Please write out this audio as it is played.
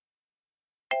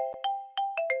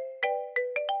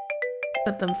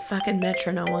But the fucking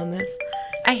metronome on this.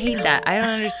 I hate that. I don't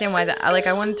understand why that.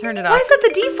 I want to turn it off. Why is that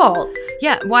the default?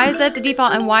 Yeah, why is that the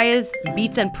default? And why is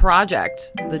Beats and Project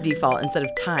the default instead of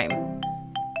time?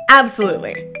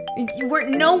 Absolutely.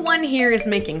 No one here is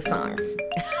making songs.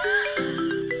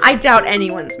 I doubt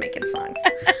anyone's making songs.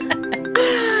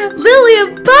 Lily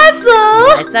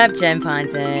Apostle! What's up, Jen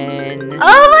Ponton?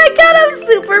 Oh my god, I'm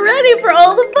super ready for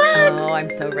all the bugs! Oh, I'm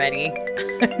so ready.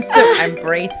 I'm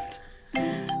braced.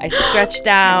 I stretched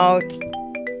out.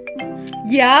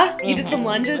 Yeah? You did some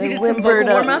lunges? You did some vocal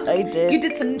warm-ups? I did. You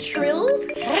did some trills?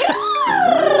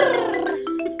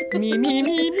 Me, me,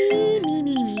 me, me, me,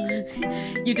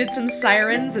 me. You did some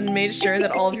sirens and made sure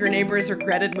that all of your neighbors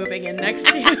regretted moving in next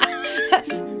to you.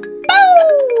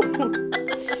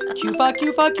 Q fuck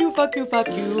you, fuck you, fuck you, fuck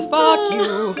you, fuck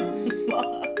you.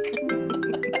 Fuck.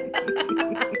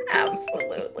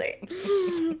 Absolutely.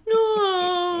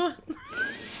 Oh.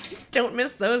 Don't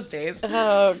miss those days.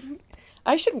 I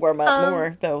should warm up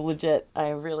more, though, legit.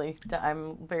 I'm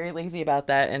very lazy about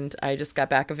that, and I just got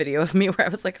back a video of me where I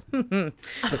was like,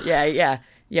 yeah,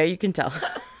 you can tell.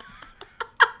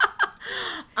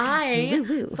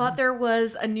 I thought there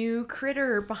was a new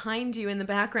critter behind you in the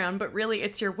background, but really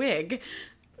it's your wig.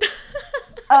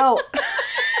 Oh.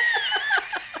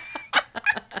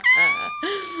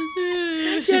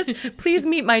 Yes, please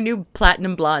meet my new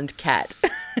platinum blonde cat.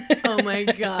 Oh my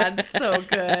god, so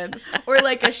good. Or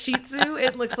like a Shih Tzu.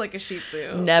 It looks like a Shih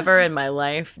Tzu. Never in my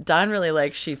life. Don really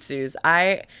likes Shih Tzus.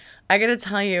 I gotta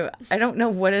tell you, I don't know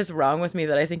what is wrong with me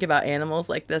that I think about animals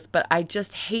like this, but I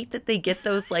just hate that they get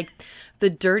those, like, the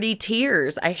dirty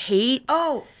tears. I hate.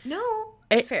 Oh, no.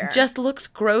 It Fair. just looks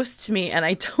gross to me, and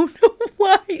I don't know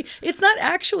why. It's not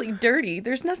actually dirty.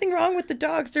 There's nothing wrong with the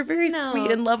dogs. They're very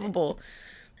sweet and lovable.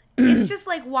 It's just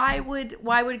like, why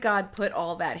would God put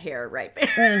all that hair right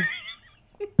there?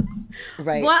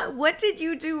 Right. What did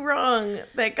you do wrong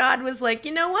that God was like,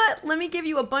 you know what? Let me give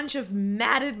you a bunch of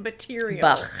matted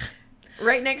material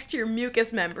right next to your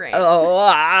mucous membrane. Oh,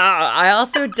 I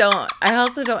also don't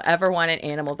ever want an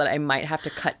animal that I might have to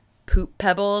cut poop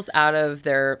pebbles out of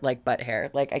their, like, butt hair.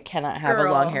 Like, I cannot have a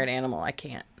long-haired animal. I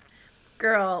can't.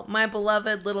 Girl, my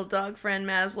beloved little dog friend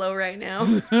Maslow right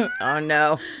now. Oh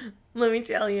no. Let me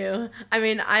tell you. I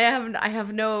mean, I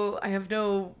have no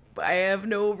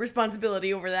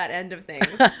responsibility over that end of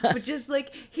things. But just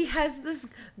like, he has this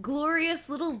glorious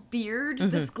little beard,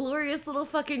 this glorious little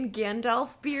fucking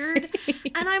Gandalf beard,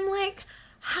 and I'm like,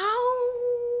 how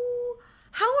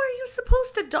are you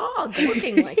supposed to dog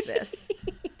looking like this?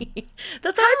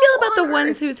 That's how I feel about the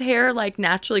ones whose hair, like,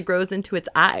 naturally grows into its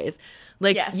eyes.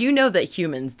 Like, Yes. you know that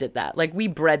humans did that. Like, we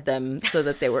bred them so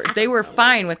that they were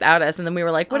fine without us, and then we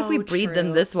were like, what if we breed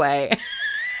them this way?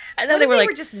 And then What if were like,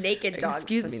 were just naked dogs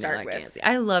to start with?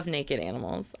 I love naked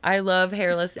animals. I love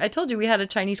hairless. I told you we had a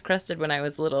Chinese crested when I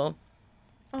was little.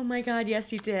 Oh my god,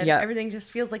 yes you did. Yeah. Everything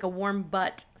just feels like a warm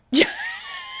butt.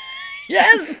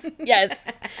 Yes,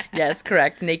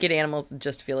 correct. Naked animals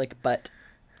just feel like butt.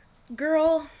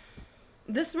 Girl,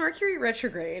 this Mercury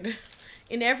retrograde,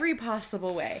 in every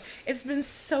possible way, it's been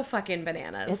so fucking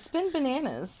bananas. It's been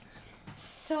bananas.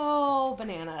 So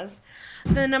bananas.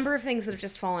 The number of things that have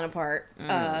just fallen apart.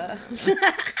 But,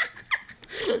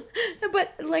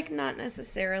 like, not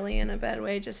necessarily in a bad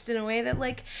way, just in a way that,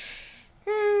 like,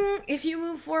 if you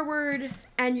move forward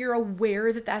and you're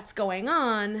aware that that's going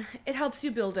on, it helps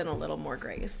you build in a little more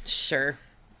grace. Sure.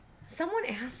 Someone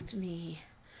asked me,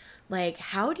 like,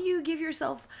 how do you give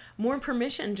yourself more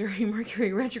permission during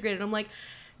Mercury retrograde? And I'm like,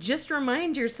 just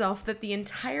remind yourself that the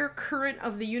entire current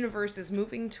of the universe is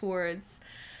moving towards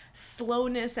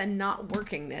slowness and not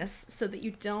workingness, so that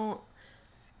you don't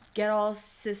get all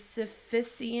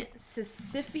Sisyphean.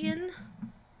 Sisyphus.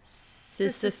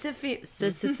 Sisyphean.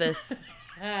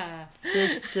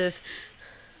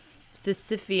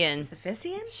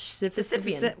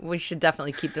 Sisyphean? We should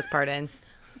definitely keep this part in.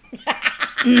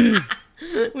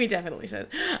 We definitely should.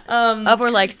 Of or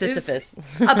like Sisyphus.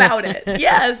 About it.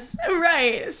 Yes,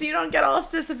 right. So you don't get all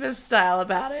Sisyphus style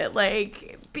about it.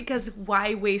 Like, because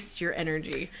why waste your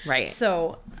energy? Right.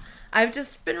 So I've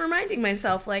just been reminding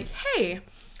myself, like, hey,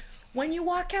 when you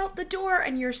walk out the door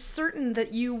and you're certain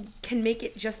that you can make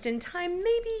it just in time,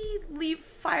 maybe leave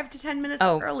 5 to 10 minutes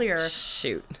earlier.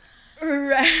 Shoot.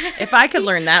 Right. If I could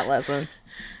learn that lesson.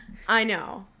 I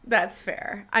know. That's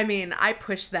fair. I mean, I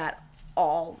push that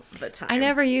all the time. I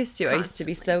never used to. Constantly. I used to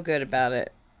be so good about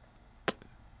it.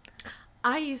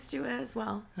 I used to as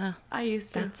well. I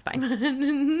used to. That's fine.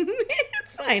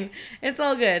 It's fine. It's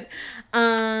all good.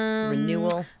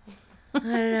 Renewal. What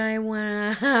did I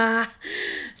wanna?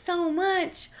 So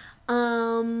much.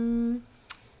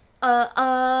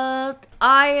 I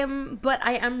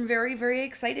am very, very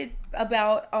excited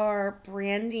about our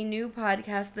brandy new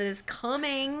podcast that is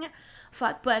coming.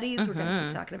 Fuck buddies, we're gonna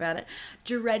keep talking about it.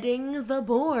 Dreading the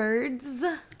Boards.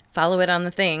 Follow it on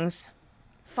the things.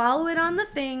 Follow it on the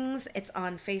things. It's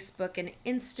on Facebook and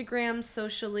Instagram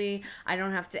socially. I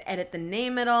don't have to edit the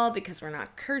name at all because we're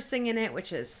not cursing in it,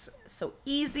 which is so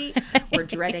easy. We're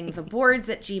dreading the boards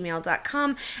at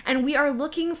gmail.com. And we are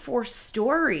looking for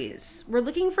stories. We're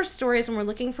looking for stories and we're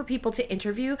looking for people to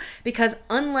interview because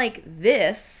unlike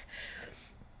this,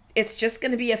 it's just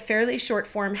going to be a fairly short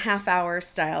form half-hour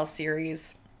style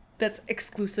series that's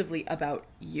exclusively about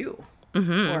you.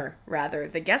 Or rather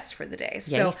the guest for the day. Yes.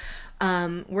 So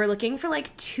we're looking for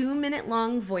like 2-minute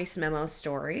long voice memo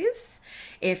stories.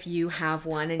 If you have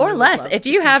one and Or you would less. love If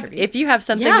to you have contribute.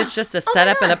 something Yeah. that's just a Oh my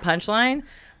setup and a God. punchline,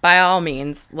 by all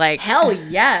means, like Hell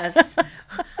yes.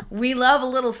 We love a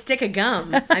little stick of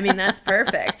gum. I mean, that's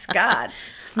perfect. God.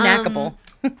 snackable.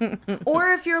 Or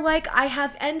if you're like, I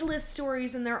have endless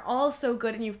stories and they're all so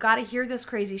good and you've got to hear this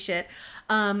crazy shit,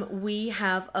 we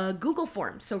have a Google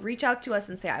form. So reach out to us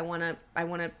and say, I want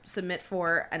to submit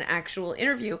for an actual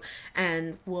interview,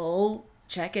 and we'll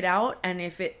check it out. And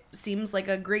if it seems like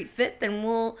a great fit, then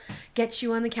we'll get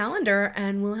you on the calendar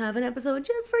and we'll have an episode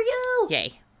just for you.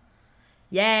 Yay.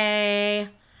 Yay.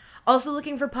 Also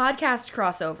looking for podcast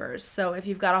crossovers. So if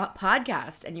you've got a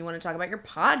podcast and you want to talk about your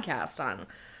podcast on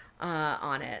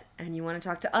it, and you want to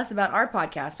talk to us about our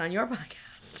podcast on your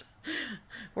podcast,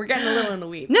 we're getting a little in the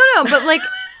weeds. No, but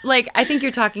like I think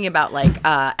you're talking about like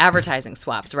advertising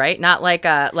swaps, right? Not like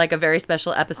a very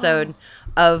special episode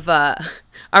of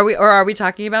are we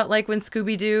talking about like when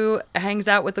Scooby-Doo hangs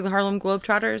out with the Harlem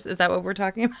Globetrotters? Is that what we're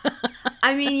talking about?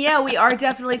 I mean, yeah, we are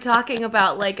definitely talking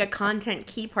about like a content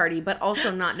key party, but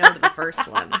also not no to the first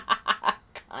one.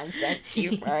 Content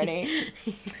key party.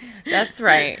 That's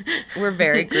right. We're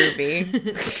very groovy.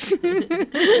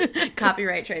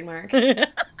 Copyright, trademark,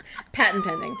 patent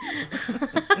pending.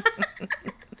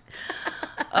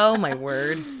 Oh my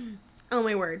word. Oh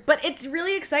my word. But it's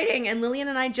really exciting, and Lillian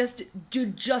and I just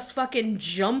fucking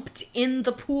jumped in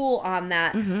the pool on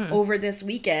that over this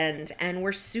weekend, and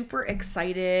we're super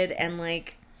excited, and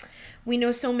like we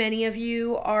know so many of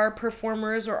you are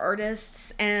performers or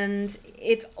artists, and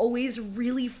it's always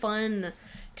really fun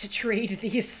to trade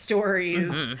these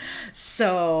stories.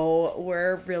 So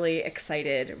we're really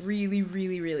excited, really,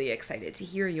 really, really excited to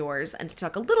hear yours and to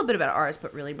talk a little bit about ours,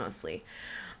 but really mostly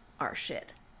our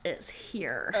shit is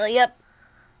here. Yep.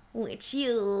 With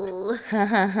you.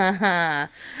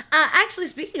 Actually,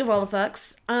 speaking of all the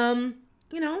fucks, I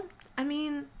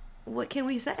mean, what can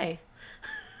we say?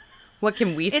 What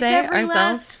can we It's say every ourselves?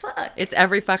 last fuck. It's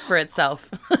every fuck for itself.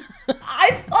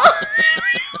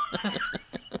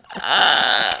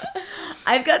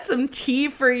 I've got some tea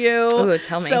for you. Ooh,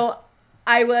 tell me. So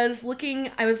I was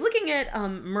looking at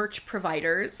merch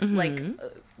providers,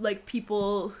 like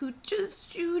people who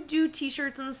do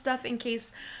t-shirts and stuff in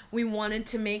case we wanted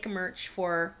to make merch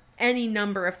for any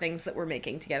number of things that we're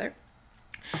making together.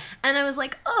 And I was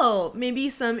like, oh,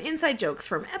 maybe some inside jokes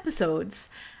from episodes.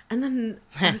 And then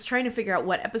I was trying to figure out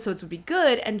what episodes would be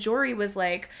good. And Jory was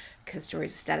like, because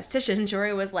Jory's a statistician,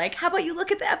 Jory was like, how about you look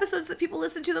at the episodes that people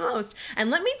listen to the most? And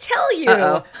let me tell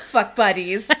you, fuck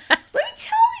buddies, let me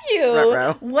tell you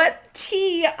Ruh-roh. what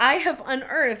tea I have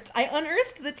unearthed. I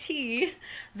unearthed the tea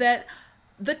that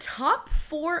the top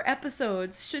 4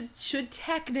 episodes should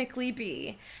technically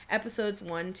be episodes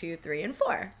 1, 2, 3, and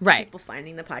 4. Right. People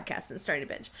finding the podcast and starting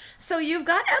to binge. So you've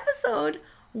got episode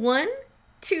 1,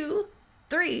 2,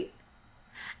 3,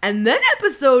 and then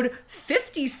episode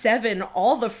 57,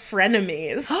 all the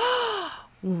frenemies.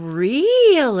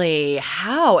 Really?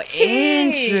 How Tea.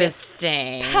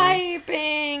 interesting.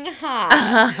 Piping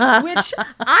hot, which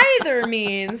either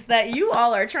means that you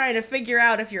all are trying to figure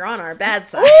out if you're on our bad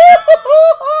side,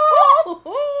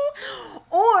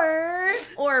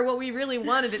 or what we really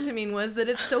wanted it to mean was that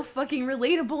it's so fucking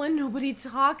relatable and nobody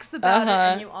talks about it,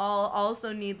 and you all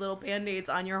also need little band-aids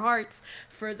on your hearts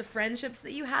for the friendships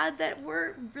that you had that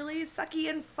were really sucky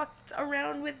and fucked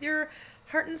around with your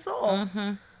heart and soul.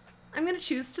 I'm going to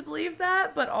choose to believe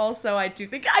that, but also I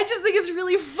just think it's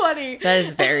really funny. That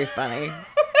is very funny.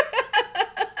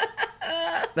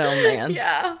 Oh, man.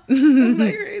 Yeah. Isn't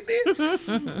that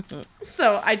crazy?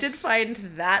 So I did find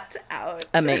that out.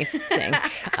 Amazing.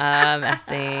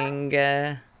 Amazing.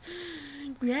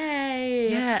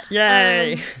 Yay. Yeah.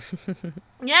 Yay.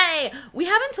 Yay. We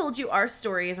haven't told you our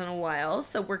stories in a while,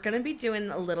 so we're going to be doing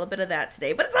a little bit of that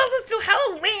today. But it's also still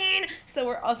Halloween, so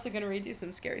we're also going to read you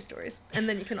some scary stories. And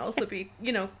then you can also be,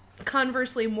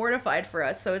 conversely mortified for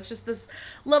us. So it's just this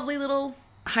lovely little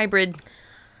Hybrid.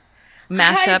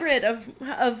 mashup hybrid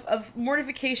of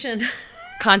mortification.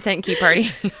 content key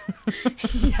party.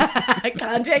 Yeah,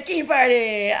 content key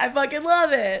party. I fucking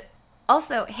love it.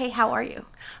 Also, hey, how are you?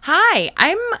 Hi,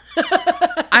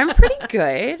 I'm pretty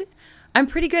good. I'm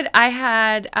pretty good.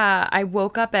 I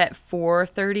woke up at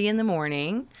 4:30 in the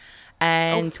morning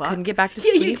and couldn't get back to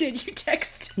sleep. Yeah, you did. You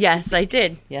text. Yes, I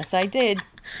did.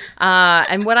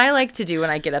 And what I like to do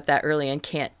when I get up that early and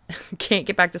can't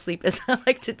get back to sleep is I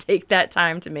like to take that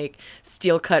time to make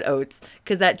steel cut oats,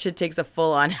 because that shit takes a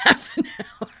full on half an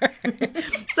hour.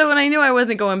 So when I knew I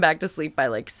wasn't going back to sleep by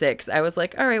like 6, I was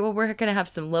like, all right, well, we're gonna have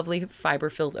some lovely fiber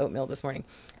filled oatmeal this morning,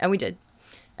 and we did.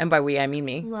 And by we, I mean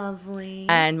me. Lovely.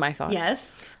 And my thoughts.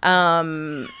 Yes.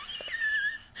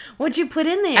 What'd you put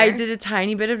in there? I did a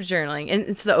tiny bit of journaling, and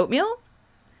it's the oatmeal.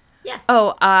 Yeah.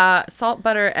 Oh, salt,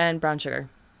 butter, and brown sugar.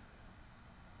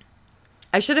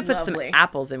 I should have put Lovely. some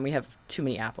apples in. We have too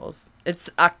many apples. It's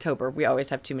October. We always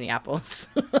have too many apples.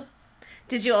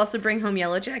 Did you also bring home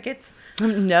Yellow Jackets?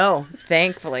 No,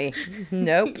 thankfully.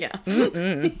 Nope. Yeah.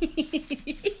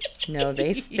 No,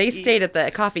 they stayed at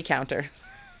the coffee counter.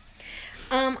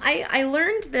 I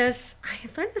learned this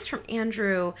from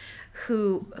Andrew,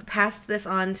 who passed this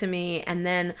on to me, and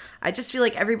then I just feel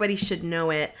like everybody should know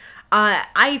it.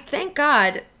 I, thank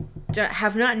God,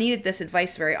 have not needed this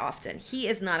advice very often. He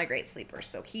is not a great sleeper,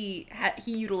 so he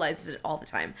utilizes it all the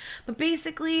time. But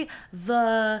basically,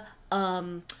 the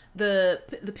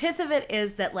pith of it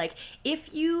is that, like,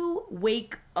 if you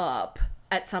wake up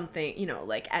at something, you know,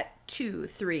 like at 2,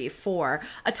 3, 4,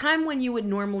 a time when you would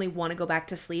normally want to go back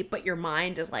to sleep, but your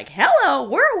mind is like, hello,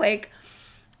 we're awake.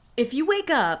 If you wake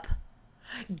up,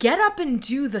 get up and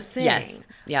do the thing. Yes.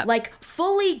 Yeah. Like,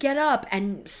 fully get up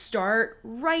and start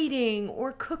writing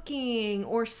or cooking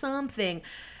or something.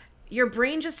 Your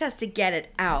brain just has to get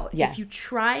it out. Yeah. If you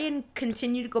try and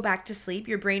continue to go back to sleep,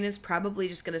 your brain is probably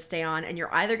just going to stay on, and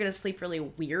you're either going to sleep really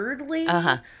weirdly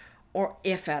or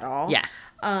if at all. Yeah.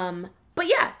 But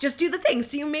yeah, just do the thing.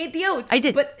 So you made the oats. I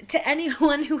did. But to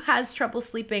anyone who has trouble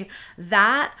sleeping,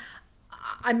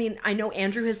 I mean, I know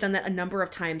Andrew has done that a number of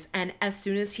times, and as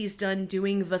soon as he's done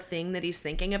doing the thing that he's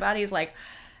thinking about, he's like,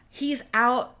 he's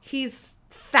out, he's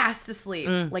fast asleep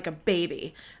like a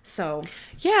baby. So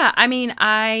yeah, I mean,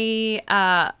 I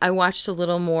watched a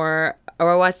little more,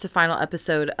 or I watched the final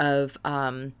episode of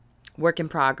Work in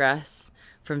Progress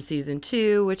from season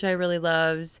 2, which I really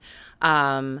loved.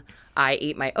 I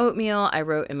ate my oatmeal. I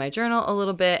wrote in my journal a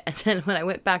little bit. And then when I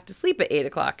went back to sleep at 8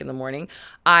 o'clock in the morning,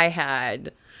 I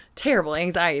had terrible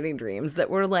anxiety dreams that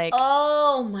were like,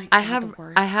 oh my God, the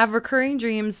worst. I have recurring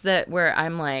dreams where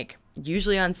I'm like,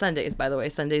 usually on Sundays, by the way,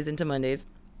 Sundays into Mondays,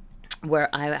 where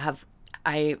either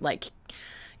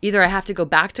I have to go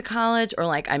back to college, or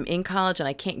like I'm in college and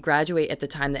I can't graduate at the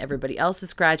time that everybody else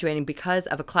is graduating because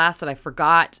of a class that I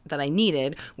forgot that I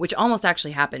needed, which almost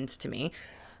actually happened to me.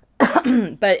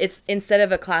 But it's instead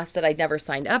of a class that I'd never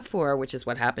signed up for, which is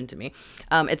what happened to me.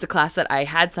 It's a class that I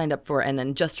had signed up for and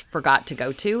then just forgot to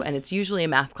go to. And it's usually a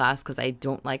math class because I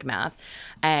don't like math.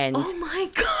 And oh my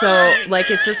God. So like,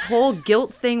 it's this whole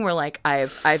guilt thing where like I've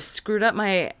screwed up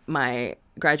my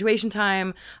graduation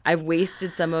time. I've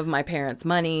wasted some of my parents'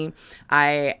 money.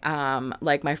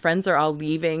 Like my friends are all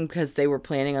leaving because they were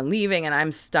planning on leaving, and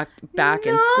I'm stuck back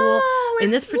in school. In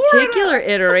this particular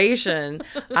iteration,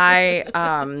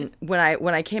 when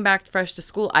I came back fresh to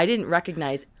school, I didn't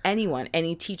recognize anyone,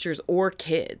 any teachers or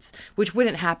kids, which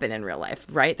wouldn't happen in real life,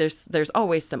 right? There's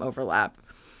always some overlap.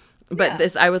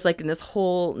 But I was like in this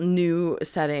whole new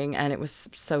setting, and it was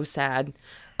so sad.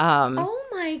 Oh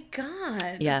my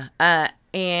God. Yeah.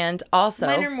 And also,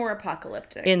 mine are more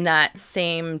apocalyptic. In that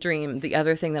same dream, the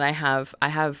other thing that I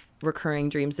have recurring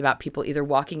dreams about people either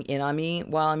walking in on me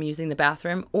while I'm using the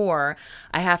bathroom, or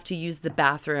I have to use the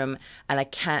bathroom and I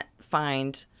can't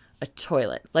find a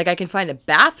toilet. Like, I can find a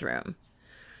bathroom,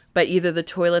 but either the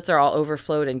toilets are all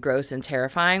overflowed and gross and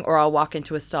terrifying, or I'll walk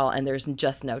into a stall and there's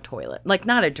just no toilet. Like,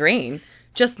 not a drain,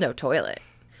 just no toilet.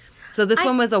 So this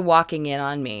one was a walking in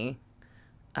on me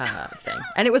thing.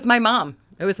 And it was my mom.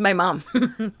 It was my mom.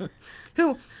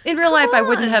 Who, in real life, I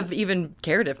wouldn't have even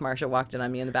cared if Marsha walked in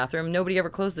on me in the bathroom. Nobody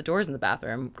ever closed the doors in the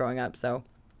bathroom growing up, so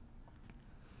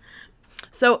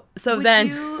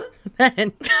then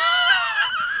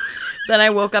then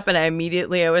I woke up and I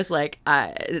was like,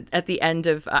 at the end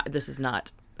of, this is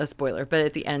not a spoiler, but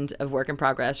at the end of Work in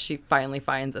Progress, she finally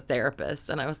finds a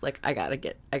therapist, and I was like, I gotta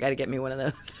get me one of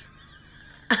those.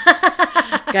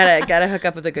 gotta hook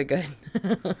up with a good.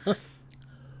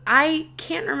 I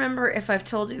can't remember if I've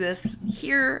told you this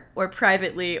here or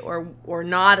privately or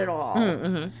not at all.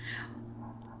 Mm-hmm.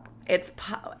 It's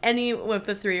any of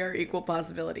the three are equal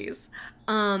possibilities.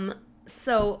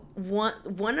 So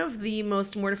one of the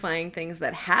most mortifying things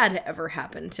that had ever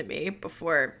happened to me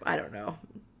before, I don't know,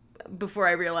 before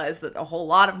I realized that a whole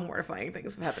lot of mortifying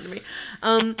things have happened to me,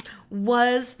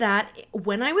 was that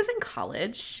when I was in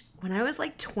college, when I was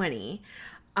like 20,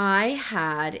 I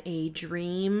had a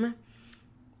dream.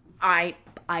 I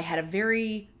had a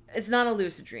very, it's not a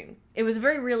lucid dream. It was a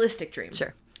very realistic dream.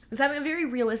 Sure. I was having a very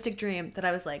realistic dream that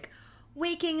I was like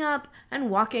waking up and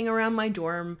walking around my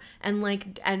dorm and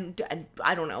like, and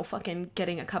I don't know, fucking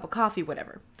getting a cup of coffee,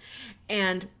 whatever.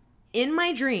 And in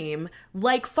my dream,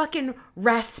 like fucking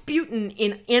Rasputin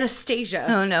in Anastasia.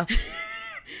 Oh, no.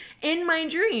 In my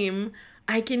dream,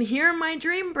 I can hear my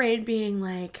dream brain being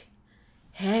like,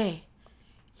 hey,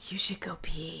 you should go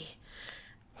pee.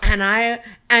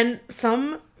 And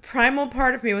some primal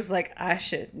part of me was like, I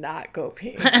should not go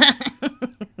pee.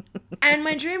 And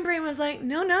my dream brain was like,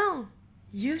 no,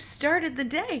 you've started the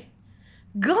day.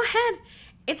 Go ahead.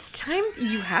 It's time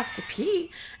you have to pee.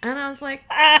 And I was like,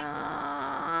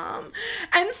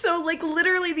 And so like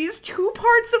literally these two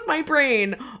parts of my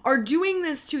brain are doing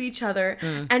this to each other.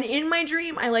 And in my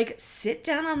dream, I like sit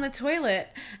down on the toilet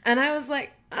and I was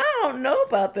like, I don't know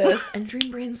about this. And dream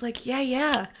brain's like,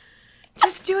 yeah,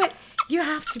 just do it. You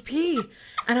have to pee.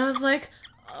 And I was like,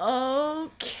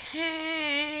 okay.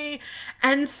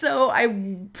 And so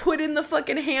I put in the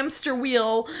fucking hamster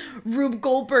wheel Rube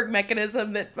Goldberg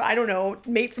mechanism that, I don't know,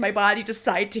 makes my body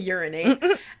decide to urinate.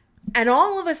 And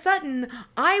all of a sudden,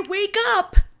 I wake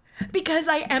up because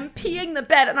I am peeing the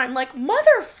bed and I'm like,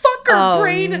 motherfucker,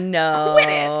 brain, quit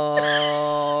it.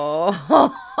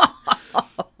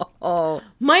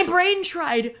 My brain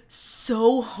tried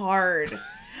so hard.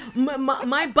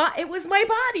 It was my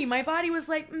body. My body was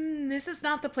like, this is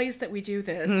not the place that we do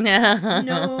this.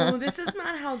 No, this is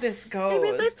not how this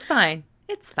goes. It's fine.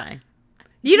 It's fine.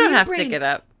 You don't have to get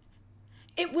up.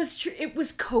 It was true. It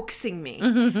was coaxing me.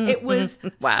 It was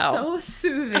so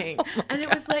soothing. And it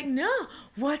was like, no,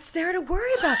 what's there to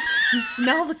worry about? You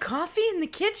smell the coffee in the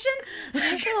kitchen?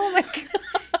 Oh my God.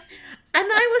 And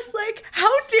I was like,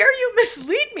 how dare you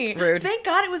mislead me? Rude. Thank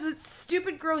God it was a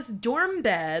stupid, gross dorm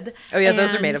bed. Oh, yeah,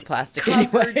 those are made of plastic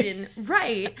anyway.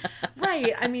 Right.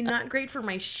 I mean, not great for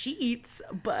my sheets,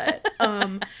 but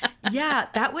yeah,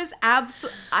 that was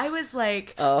I was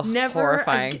like, never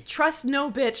horrifying. Trust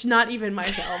no bitch, not even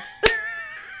myself.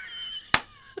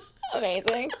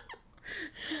 Amazing.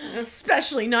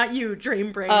 Especially not you,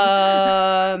 dream brain.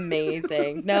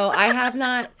 Amazing. No, I have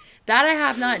not. That I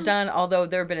have not done, although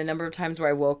there have been a number of times where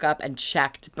I woke up and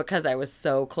checked because I was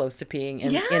so close to peeing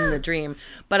in the dream.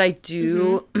 But I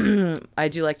do I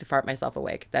do like to fart myself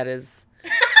awake. That is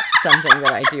something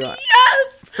that I do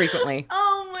frequently.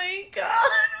 Oh my God.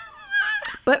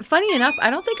 But funny enough, I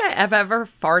don't think I have ever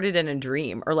farted in a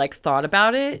dream or like thought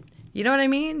about it. You know what I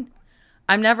mean?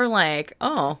 I'm never like,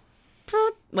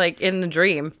 like in the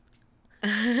dream.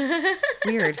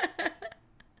 Weird.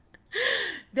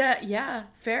 Yeah,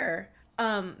 fair.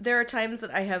 There are times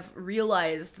that I have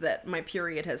realized that my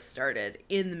period has started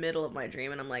in the middle of my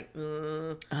dream, and I'm like,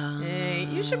 hey,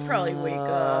 you should probably wake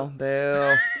up.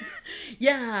 Boo.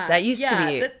 Yeah. That used to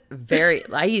be very,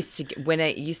 I used to, when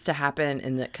it used to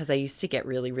happen because I used to get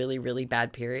really, really, really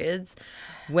bad periods,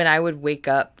 when I would wake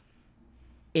up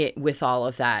with all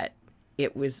of that,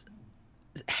 it was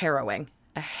harrowing,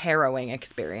 a harrowing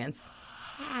experience.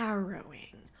 Harrowing.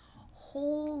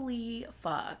 Holy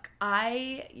fuck.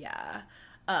 Yep.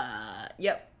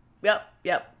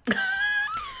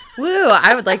 Woo,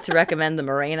 I would like to recommend the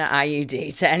Mirena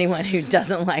IUD to anyone who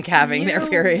doesn't like having their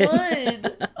period.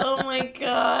 Would. Oh my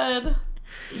God.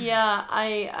 Yeah,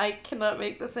 I cannot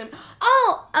make the same.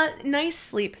 Oh, nice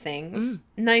sleep things.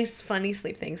 Nice, funny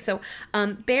sleep things. So,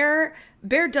 Bear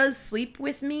does sleep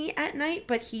with me at night,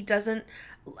 but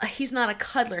he's not a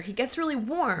cuddler. He gets really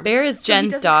warm. Bear is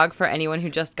Jen's dog for anyone who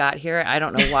just got here. I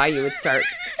don't know why you would start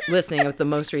listening with the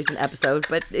most recent episode,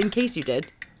 but in case you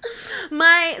did.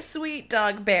 My sweet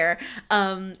dog Bear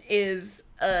is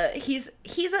he's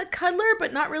a cuddler,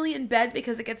 but not really in bed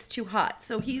because it gets too hot.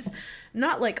 So he's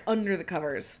not like under the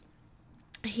covers.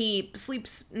 He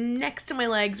sleeps next to my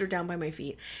legs or down by my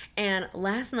feet. And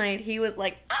last night he was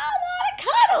like, I want to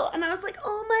cuddle. And I was like,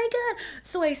 oh my God.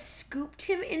 So I scooped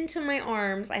him into my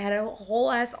arms. I had a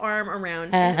whole ass arm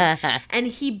around him. And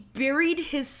he buried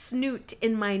his snoot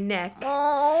in my neck.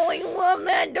 Oh, I love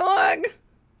that dog.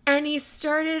 And he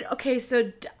started, okay,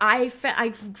 so I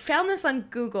found this on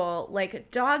Google.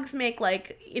 Like, dogs make,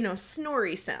 like,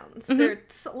 snory sounds.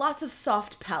 There's lots of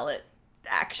soft palate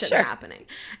action happening.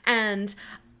 And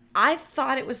I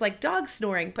thought it was like dog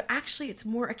snoring, but actually it's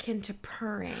more akin to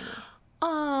purring.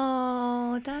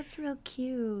 Oh, that's real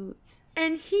cute.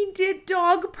 and he did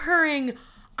dog purring.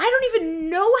 I don't even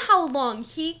know how long.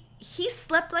 He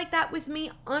slept like that with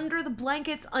me under the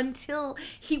blankets until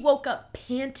he woke up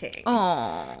panting.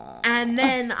 Oh. And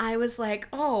then I was like,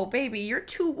 oh, baby, you're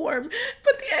too warm.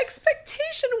 But the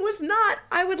expectation was not,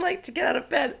 I would like to get out of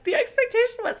bed. The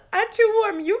expectation was, I'm too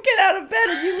warm. You get out of bed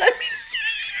and you let me stay.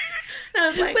 And I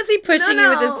was like, Was he pushing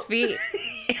no. you with his feet?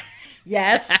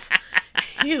 Yes.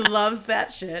 He loves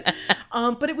that shit.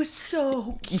 But it was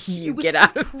so cute. You It was get so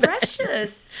out of bed.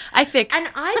 precious. I fixed. And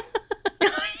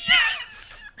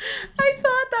yes, I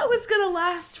thought that was going to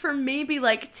last for maybe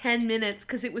like 10 minutes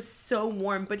because it was so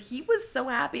warm. But he was so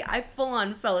happy. I full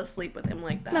on fell asleep with him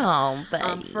like that. No,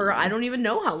 but For I don't even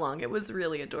know how long. It was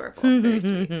really adorable. Very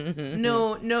sweet.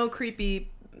 No creepy,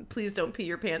 please don't pee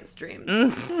your pants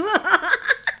dreams.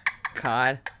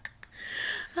 God.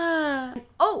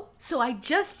 Oh, so I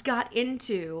just got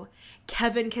into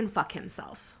Kevin Can Fuck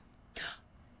Himself.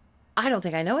 I don't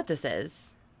think I know what this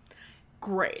is.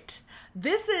 Great.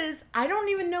 This is, I don't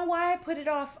even know why I put it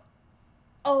off.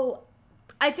 Oh,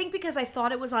 I think because I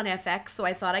thought it was on FX, so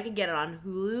I thought I could get it on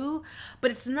Hulu, but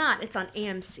it's not. It's on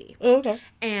AMC. Okay.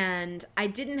 And I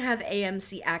didn't have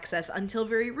AMC access until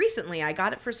very recently. I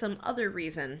got it for some other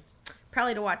reason.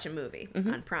 Probably to watch a movie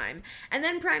on Prime. And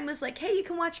then Prime was like, hey, you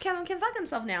can watch Kevin Can Fuck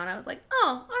Himself now. And I was like,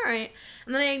 oh, all right.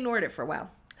 And then I ignored it for a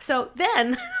while. So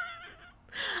then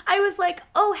I was like,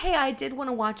 oh, hey, I did want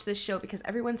to watch this show because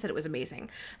everyone said it was amazing.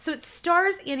 So it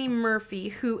stars Annie Murphy,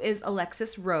 who is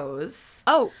Alexis Rose.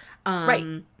 Oh,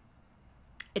 right.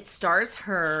 It stars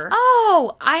her.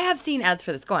 Oh, I have seen ads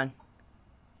for this. Go on.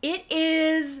 It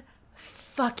is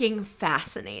fucking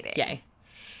fascinating. Yay.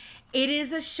 It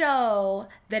is a show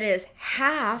that is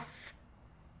half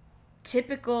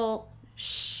typical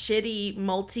shitty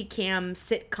multicam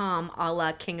sitcom a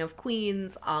la King of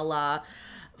Queens, a la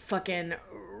fucking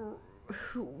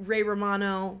Ray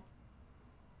Romano.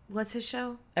 What's his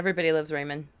show? Everybody Loves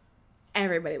Raymond.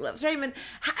 Everybody Loves Raymond.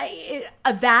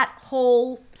 That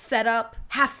whole setup,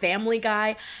 half Family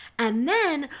Guy. And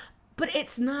then, but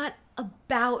it's not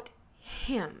about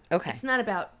him. Okay. It's not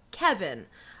about Kevin.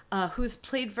 Who's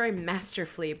played very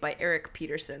masterfully by Eric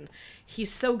Peterson.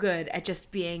 He's so good at just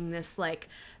being this, like,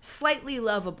 slightly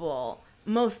lovable,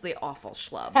 mostly awful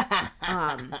schlub.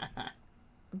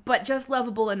 But just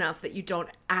lovable enough that you don't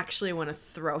actually want to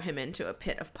throw him into a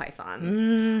pit of pythons.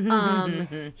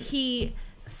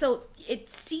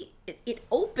 It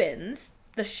opens,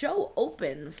 the show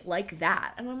opens like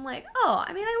that. And I'm like, oh,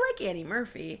 I mean, I like Annie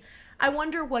Murphy. I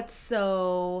wonder what's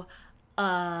so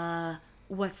original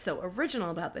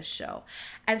about this show.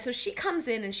 And so she comes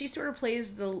in and she sort of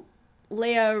plays the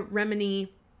Leah Remini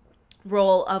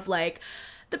role of like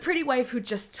the pretty wife who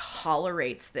just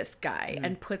tolerates this guy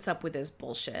and puts up with his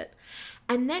bullshit.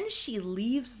 And then she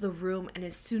leaves the room, and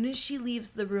as soon as she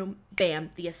leaves the room,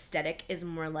 bam, the aesthetic is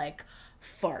more like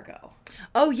Fargo.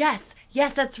 Oh, yes.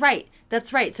 Yes, that's right.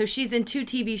 That's right. So she's in 2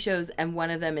 TV shows, and one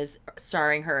of them is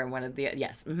starring her, and one of the...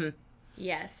 Yes. Mm-hmm.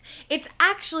 Yes. It's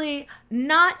actually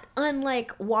not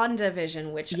unlike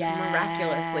WandaVision, which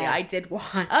miraculously I did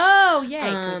watch. Oh,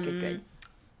 yay. Good.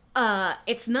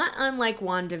 It's not unlike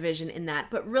WandaVision in that,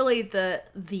 but really the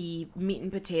meat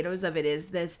and potatoes of it is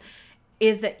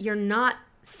that you're not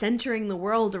centering the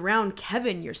world around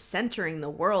Kevin, you're centering the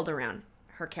world around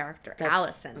her character, That's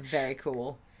Allison. Very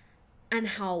cool. And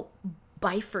how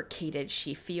bifurcated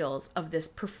she feels of this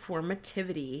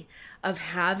performativity of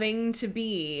having to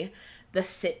be the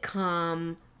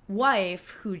sitcom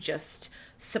wife who just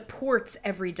supports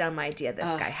every dumb idea this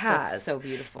guy has. That's so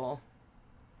beautiful.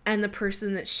 And the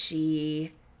person that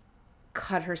she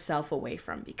cut herself away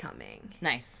from becoming.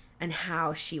 Nice. And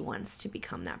how she wants to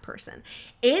become that person.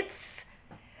 It's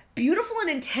beautiful and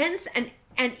intense and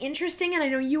interesting. And I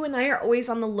know you and I are always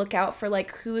on the lookout for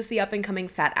like who's the up and coming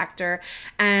fat actor.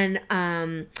 And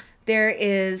there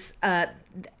is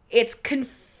it's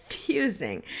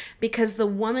confusing because the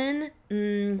woman,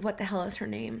 what the hell is her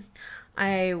name?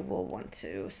 I will want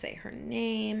to say her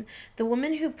name. The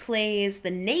woman who plays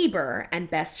the neighbor and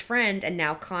best friend and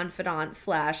now confidant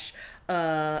slash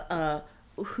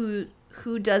who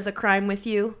does a crime with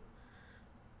you?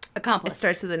 Accomplice. It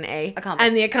starts with an A. Accomplice.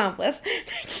 And the accomplice.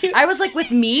 I was like,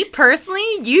 with me personally,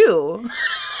 you.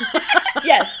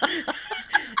 Yes.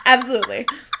 Absolutely.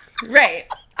 Right.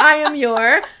 I am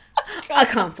your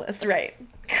accomplice. Right.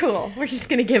 Cool. We're just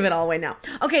going to give it all away now.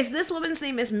 Okay, so this woman's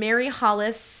name is Mary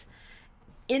Hollis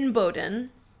Inboden.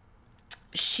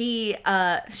 She's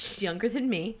younger than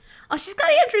me. Oh, she's got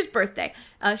Andrew's birthday.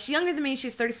 She's younger than me.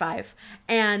 She's 35.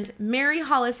 And Mary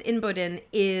Hollis Inboden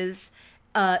is,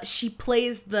 she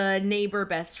plays the neighbor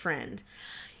best friend.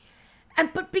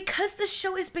 But because the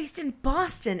show is based in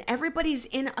Boston, everybody's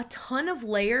in a ton of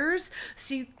layers,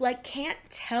 so you like can't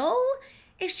tell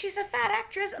if she's a fat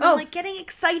actress. And I'm like getting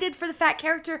excited for the fat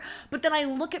character, but then I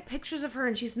look at pictures of her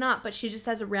and she's not, but she just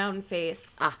has a round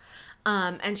face.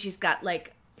 And she's got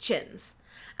like chins.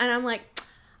 And I'm like,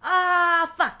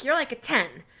 fuck, you're like a 10.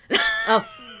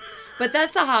 But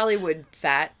that's a Hollywood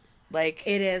fat. Like,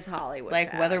 it is Hollywood.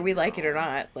 Like, fat, whether we like it or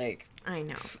not, like. I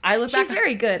know. I look She's back.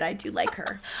 very good. I do like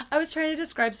her. I was trying to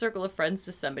describe Circle of Friends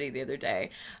to somebody the other day,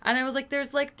 and I was like,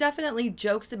 there's like definitely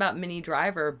jokes about Minnie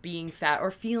Driver being fat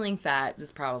or feeling fat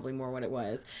is probably more what it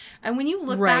was. And when you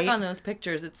look back on those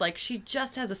pictures, it's like she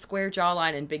just has a square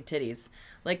jawline and big titties.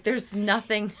 Like there's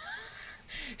nothing.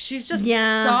 She's just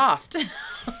soft.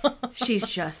 She's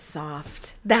just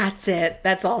soft. That's it.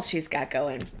 That's all she's got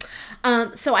going.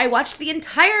 So I watched the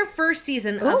entire first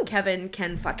season of Kevin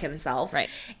Can Fuck Himself. Right.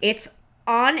 It's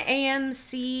on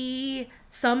AMC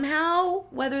somehow,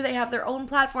 whether they have their own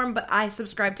platform, but I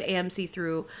subscribe to AMC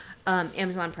through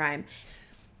Amazon Prime.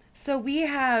 So we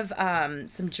have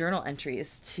some journal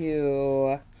entries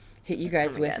to hit you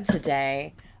guys with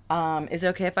today. Is it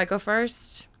okay if I go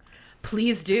first?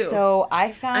 Please do. So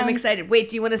I found... I'm excited. Wait,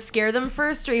 do you want to scare them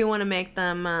first, or you want to make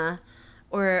them,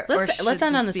 Let's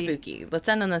end on the spooky. Let's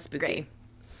end on the spooky. Great.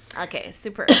 Okay,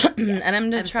 super. Yes, and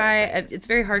I'm going to try... It's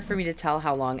very hard for me to tell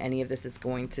how long any of this is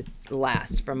going to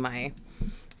last from my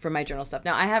journal stuff.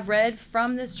 Now, I have read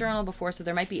from this journal before, so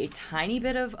there might be a tiny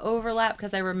bit of overlap,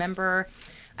 because I remember,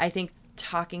 I think,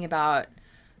 talking about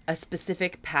a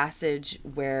specific passage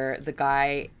where the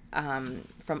guy from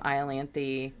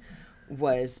Iolanthe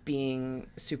was being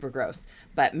super gross,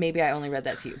 but maybe I only read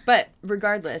that to you. But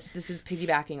regardless, this is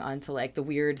piggybacking onto like the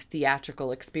weird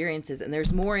theatrical experiences, and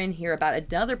there's more in here about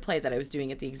another play that I was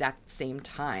doing at the exact same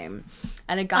time,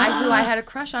 and a guy who I had a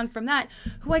crush on from that,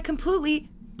 who I completely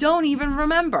don't even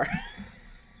remember.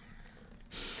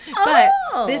 But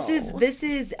this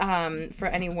is for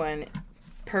anyone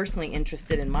personally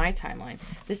interested in my timeline.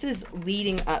 This is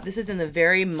leading up. This is in the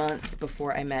very months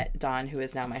before I met Don, who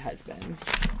is now my husband.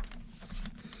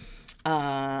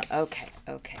 Okay.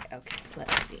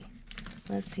 Let's see.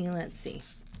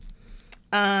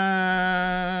 All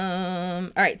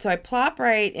right, so I plop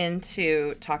right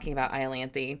into talking about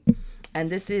Iolanthe, and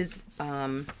this is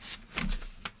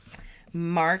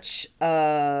March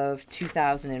of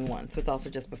 2001, so it's also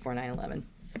just before 9/11.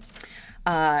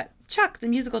 Chuck, the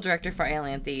musical director for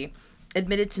Iolanthe,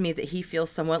 admitted to me that he feels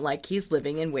somewhat like he's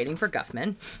living and waiting for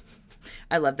Guffman.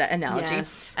 I love that analogy.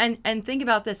 Yes. And think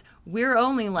about this. We're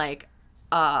only like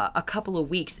a couple of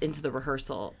weeks into the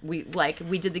rehearsal. We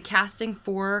did the casting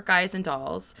for Guys and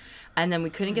Dolls, and then we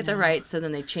couldn't get the rights, so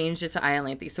then they changed it to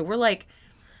Iolanthe. So we're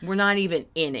not even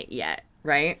in it yet,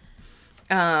 right?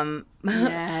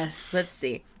 Yes. Let's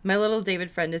see. My little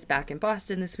David friend is back in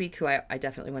Boston this week, who I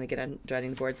definitely want to get on dreading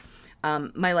the boards.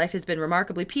 My life has been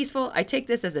remarkably peaceful. I take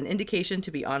this as an indication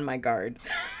to be on my guard.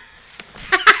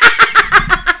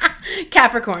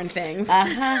 Capricorn things.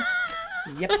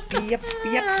 Yep.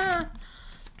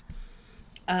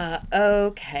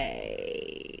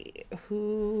 Okay.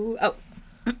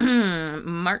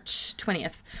 March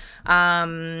 20th.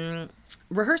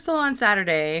 Rehearsal on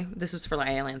Saturday. This was for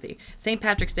Iolanthe. St.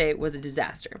 Patrick's Day was a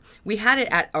disaster. We had it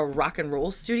at a rock and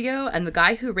roll studio, and the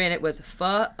guy who ran it was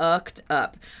fucked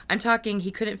up. I'm talking,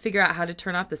 he couldn't figure out how to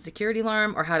turn off the security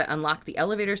alarm or how to unlock the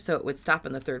elevator so it would stop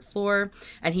on the 3rd floor.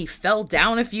 And he fell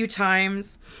down a few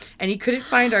times, and he couldn't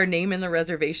find our name in the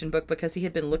reservation book because he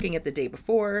had been looking at the day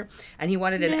before, and he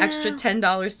wanted an extra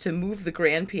 $10 to move the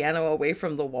grand piano away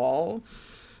from the wall.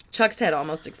 Chuck's head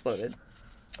almost exploded.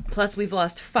 Plus, we've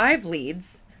lost 5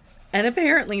 leads, and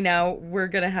apparently now we're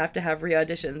going to have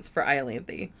re-auditions for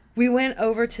Iolanthe. We went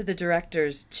over to the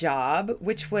director's job,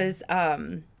 which was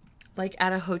like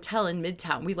at a hotel in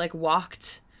Midtown. We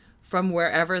walked from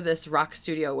wherever this rock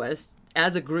studio was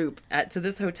as a group to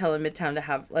this hotel in Midtown to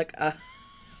have a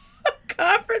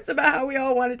conference about how we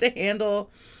all wanted to handle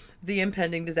the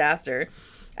impending disaster.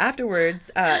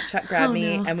 Afterwards, Chuck grabbed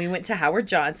me and we went to Howard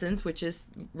Johnson's, which is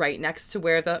right next to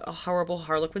where the horrible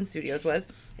Harlequin Studios was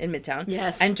in Midtown.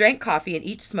 Yes. And drank coffee and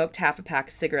each smoked half a pack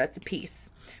of cigarettes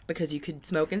apiece because you could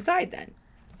smoke inside then.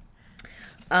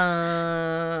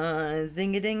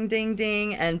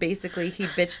 Zing-a-ding-ding-ding. And basically he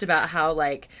bitched about how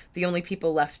the only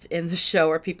people left in the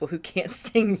show are people who can't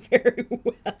sing very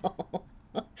well.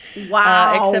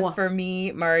 Wow. Except for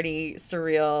me, Marty,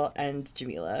 Surreal, and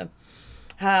Jamila.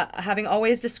 Having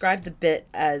always described the bit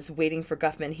as waiting for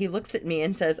Guffman, he looks at me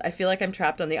and says, I feel like I'm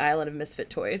trapped on the island of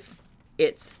misfit toys.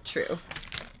 It's true.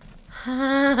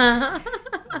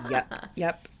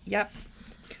 Yep.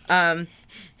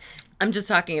 I'm just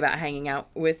talking about hanging out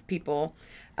with people.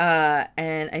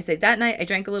 And I say, that night I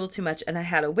drank a little too much and I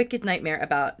had a wicked nightmare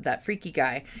about that freaky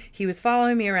guy. He was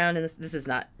following me around, and this is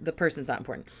not, the person's not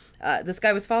important. This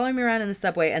guy was following me around in the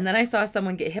subway, and then I saw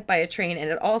someone get hit by a train and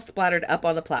it all splattered up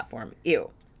on the platform. Ew.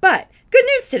 But good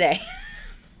news today.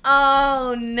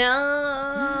 Oh,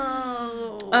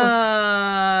 no.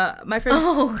 My friend.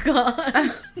 Oh,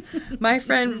 God. My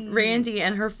friend Randy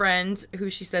and her friend,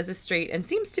 who she says is straight and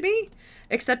seems to be,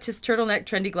 except his turtleneck,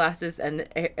 trendy glasses, and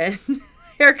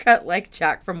haircut like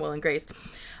Jack from Will and Grace.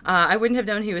 I wouldn't have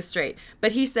known he was straight.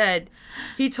 But he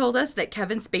told us that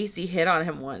Kevin Spacey hit on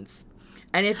him once.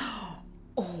 And if...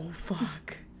 Oh,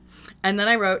 fuck. And then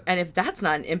I wrote, and if that's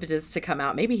not an impetus to come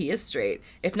out, maybe he is straight.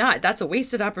 If not, that's a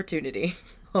wasted opportunity.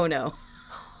 Oh, no.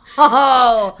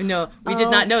 Oh. No, we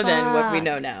did not know then what we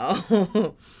know now.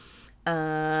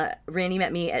 Randy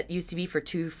met me at UCB for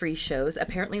 2 free shows.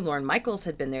 Apparently Lorne Michaels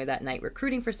had been there that night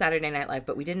recruiting for Saturday Night Live,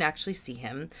 but we didn't actually see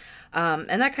him.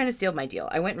 And that kind of sealed my deal.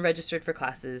 I went and registered for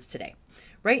classes today.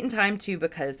 Right in time, too,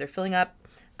 because they're filling up.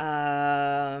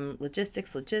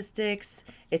 Logistics.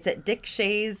 It's at Dick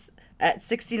Shays at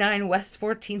 69 West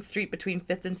 14th Street between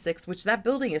 5th and 6th, which that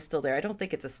building is still there. I don't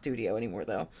think it's a studio anymore,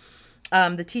 though.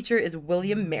 The teacher is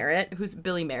William Merritt, who's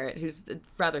Billy Merritt, who's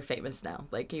rather famous now.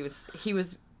 Like, he was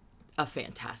a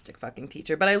fantastic fucking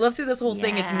teacher. But I love through this whole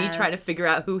thing, it's me trying to figure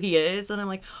out who he is. And I'm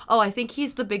like, oh, I think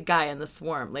he's the big guy in the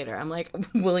Swarm later. I'm like,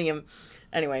 William.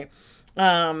 Anyway.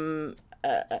 I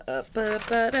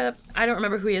don't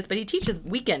remember who he is, but he teaches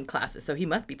weekend classes, so he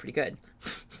must be pretty good.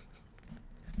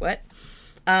 What?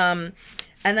 And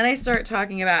then I start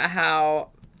talking about how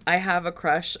I have a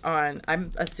crush on,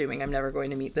 I'm assuming I'm never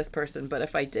going to meet this person, but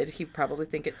if I did, he'd probably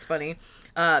think it's funny.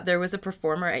 There was a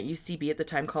performer at UCB at the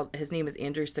time his name is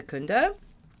Andrew Secunda,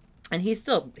 and he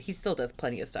still does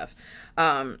plenty of stuff.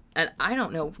 And I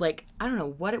don't know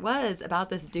what it was about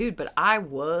this dude, but I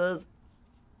was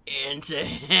into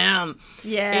him.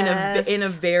 Yes. In a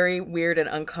very weird and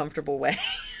uncomfortable way.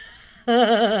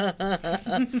 And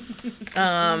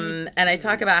I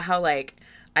talk about how, like,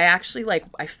 I actually, like,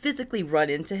 I physically run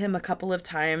into him a couple of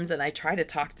times and I try to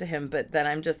talk to him, but then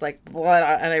I'm just like, blah,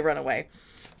 and I run away.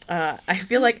 I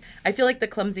feel like the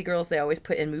clumsy girls they always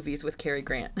put in movies with Cary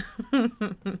Grant.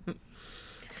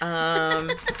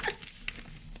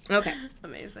 Okay.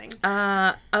 Amazing.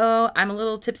 I'm a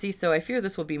little tipsy, so I fear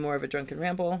this will be more of a drunken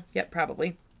ramble. Yep,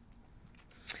 probably.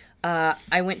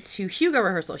 I went to Hugo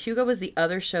rehearsal. Hugo was the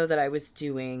other show that I was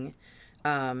doing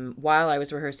while I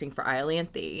was rehearsing for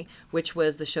Iolanthe, which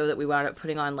was the show that we wound up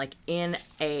putting on, like, in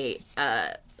a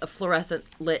fluorescent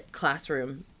lit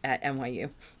classroom at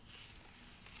NYU.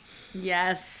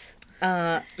 Yes.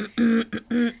 God,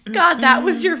 that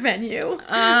was your venue.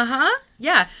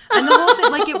 Yeah. And the whole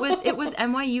thing, like, it was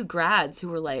NYU grads who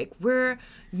were like, we're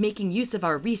making use of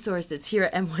our resources here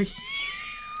at NYU.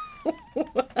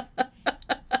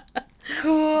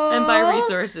 Cool. And by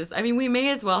resources, I mean, we may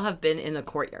as well have been in a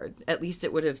courtyard. At least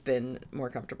it would have been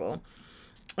more comfortable.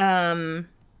 Oh,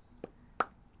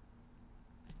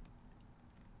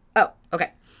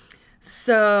 okay.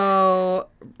 So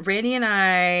Randy and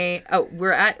I,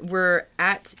 we're at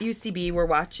UCB. We're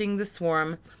watching the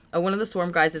Swarm. One of the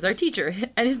Swarm guys is our teacher,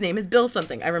 and his name is Bill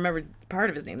something. I remembered part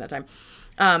of his name that time.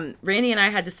 Randy and I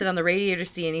had to sit on the radiator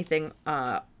see anything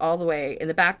all the way in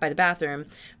the back by the bathroom.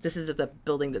 This is the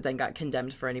building that then got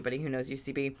condemned for anybody who knows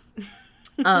UCB.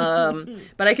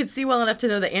 But I could see well enough to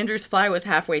know that Andrew's fly was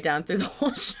halfway down through the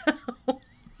whole show.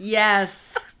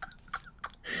 Yes.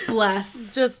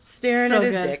 Bless. Just staring at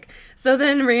his dick. So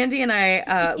then Randy and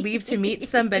I leave to meet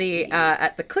somebody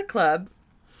at the Click Club.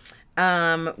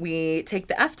 We take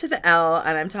the F to the L,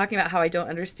 and I'm talking about how I don't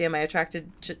understand my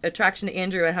attraction to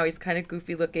Andrew and how he's kind of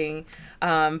goofy looking,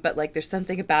 but, like, there's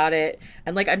something about it,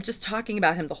 and, like, I'm just talking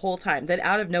about him the whole time. Then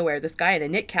out of nowhere, this guy in a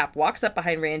knit cap walks up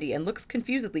behind Randy and looks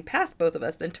confusedly past both of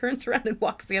us, then turns around and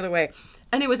walks the other way,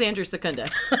 and it was Andrew Secunda.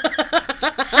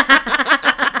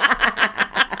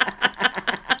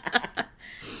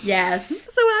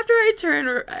 Yes. So after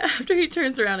he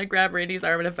turns around and grabs Randy's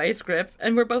arm in a vice grip,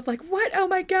 and we're both like, "What? Oh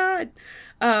my god!"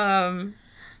 And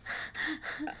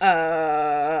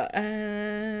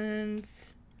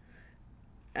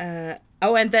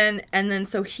then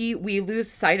so we lose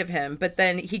sight of him, but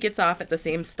then he gets off at the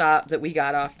same stop that we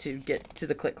got off to get to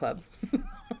the Click Club.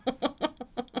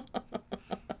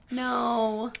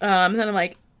 No. And then I'm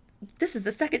like, this is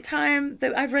the second time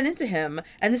that I've run into him,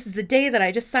 and this is the day that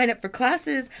I just signed up for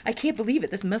classes. I can't believe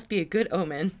it. This must be a good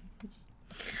omen.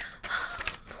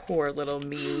 Poor little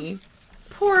me.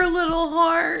 Poor little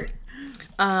heart.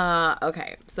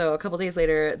 Okay, so a couple days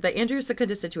later, the Andrew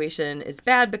Secunda situation is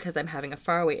bad because I'm having a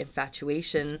faraway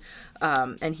infatuation,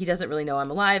 and he doesn't really know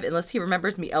I'm alive unless he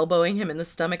remembers me elbowing him in the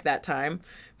stomach that time,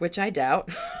 which I doubt.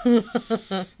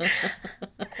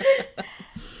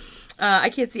 I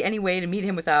can't see any way to meet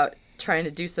him without trying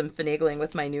to do some finagling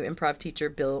with my new improv teacher,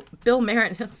 Bill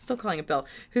Marin, still calling it Bill,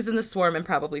 who's in the swarm and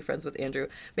probably friends with Andrew.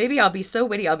 Maybe I'll be so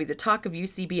witty, I'll be the talk of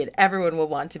UCB and everyone will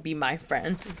want to be my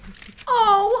friend.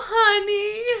 Oh,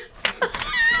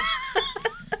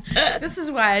 honey. This is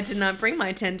why I did not bring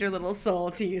my tender little soul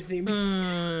to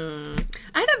UCB.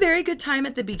 I had a very good time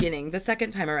at the beginning. The second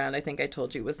time around, I think I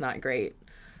told you, was not great.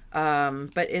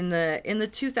 But in the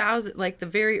 2000s, like the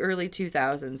very early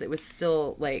 2000s, it was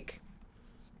still like,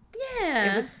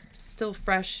 Yeah. it was still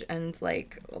fresh and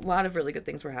like a lot of really good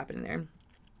things were happening there.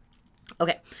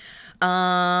 Okay.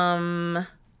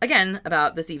 Again,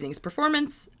 about this evening's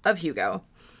performance of Hugo.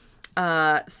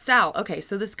 Sal. Okay,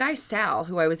 so this guy Sal,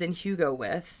 who I was in Hugo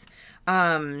with,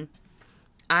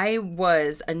 I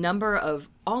was a number of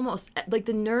almost like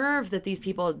the nerve that these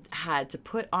people had to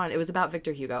put on. It was about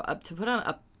Victor Hugo, to put on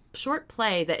a short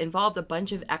play that involved a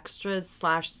bunch of extras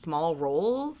 / small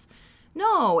roles.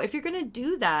 No, if you're gonna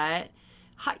do that,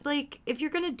 if you're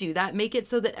gonna do that, make it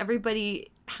so that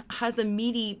everybody has a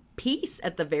meaty piece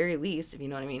at the very least, if you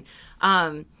know what I mean.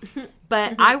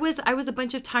 But I was a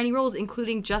bunch of tiny roles,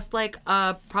 including just like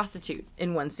a prostitute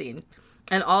in one scene,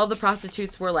 and all of the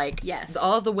prostitutes were like, yes,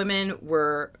 all of the women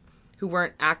who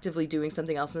weren't actively doing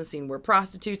something else in the scene were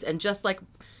prostitutes and just like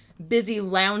busy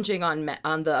lounging on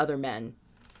the other men,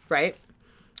 right?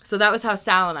 So that was how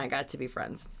Sal and I got to be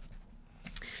friends.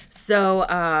 So,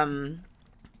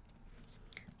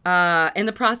 in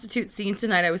the prostitute scene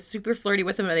tonight, I was super flirty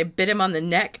with him and I bit him on the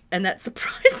neck, and that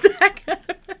surprised the heck out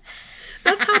of him.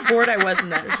 That's how bored I was in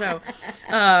that show.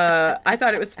 I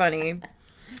thought it was funny.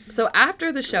 So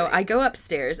after the show, I go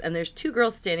upstairs and there's two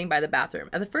girls standing by the bathroom,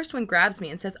 and the first one grabs me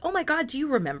and says, "Oh my God, do you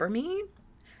remember me?"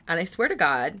 And I swear to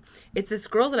God, it's this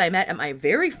girl that I met at my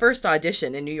very first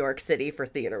audition in New York City for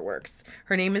Theater Works.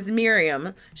 Her name is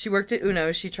Miriam. She worked at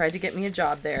Uno. She tried to get me a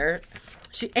job there.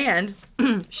 She is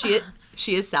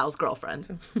Sal's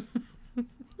girlfriend.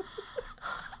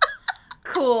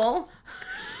 Cool.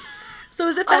 So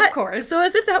as if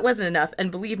that wasn't enough, and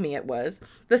believe me, it was.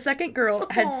 The second girl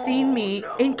had seen me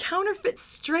in Counterfeit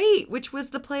Straight, which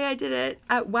was the play I did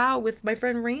at WOW with my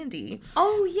friend Randy.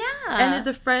 Oh, yeah. And is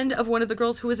a friend of one of the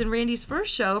girls who was in Randy's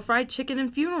first show, Fried Chicken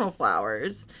and Funeral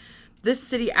Flowers. This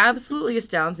city absolutely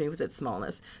astounds me with its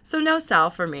smallness. So no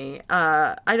Sal for me.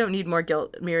 I don't need more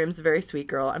guilt. Miriam's a very sweet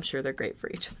girl. I'm sure they're great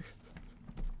for each other.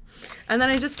 And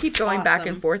then I just keep going back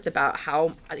and forth about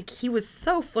how he was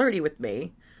so flirty with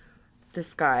me.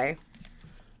 This guy.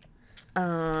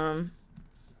 And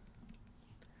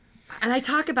I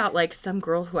talk about like some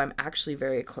girl who I'm actually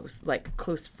very close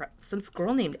friends. Some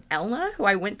girl named Elna who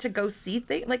I went to go see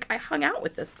things. Like I hung out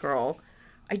with this girl.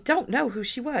 I don't know who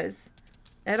she was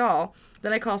at all.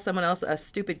 Then I call someone else a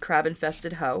stupid crab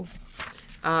infested hoe.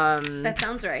 That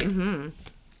sounds right. Mm-hmm.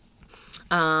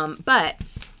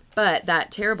 But that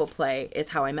terrible play is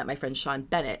how I met my friend Sean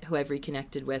Bennett, who I've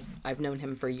reconnected with. I've known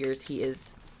him for years. He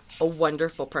is a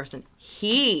wonderful person.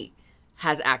 He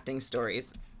has acting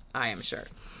stories, I am sure.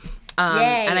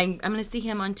 Yay. And I'm going to see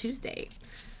him on Tuesday.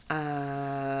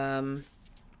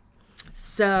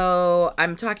 So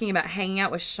I'm talking about hanging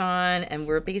out with Sean, and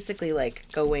we're basically like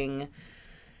going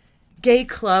gay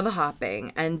club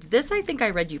hopping. And this I think I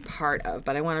read you part of,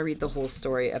 but I want to read the whole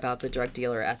story about the drug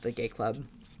dealer at the gay club.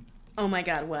 Oh my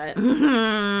God, what?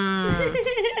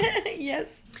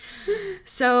 Yes.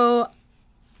 So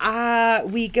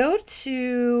we went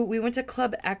to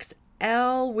Club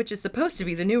XL, which is supposed to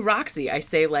be the new Roxy. I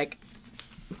say like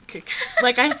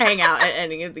I hang out at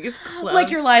any of these clubs. Like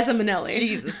you're Liza Minnelli.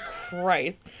 Jesus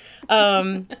Christ.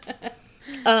 But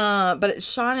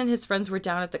Sean and his friends were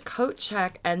down at the Coat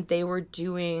Check, and they were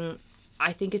doing,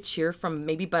 I think, a cheer from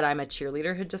maybe But I'm a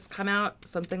Cheerleader had just come out,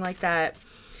 something like that.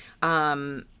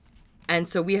 And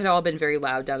so we had all been very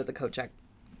loud down at the Coat Check.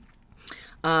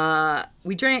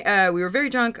 We drank, we were very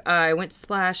drunk. I went to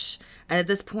Splash, and at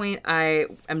this point I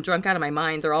am drunk out of my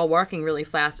mind. They're all walking really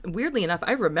fast. And weirdly enough,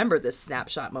 I remember this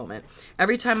snapshot moment.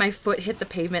 Every time my foot hit the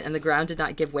pavement and the ground did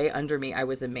not give way under me, I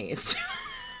was amazed.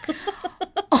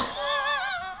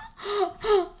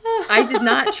 I did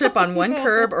not trip on one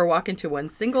curb or walk into one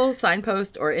single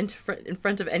signpost or in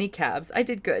front of any cabs. I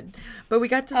did good. But we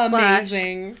got to Splash.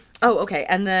 Amazing. Oh, okay.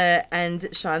 And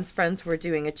Sean's friends were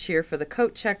doing a cheer for the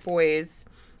Coat Check boys,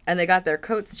 and they got their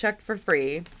coats checked for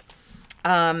free.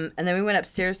 And then we went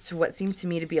upstairs to what seemed to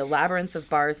me to be a labyrinth of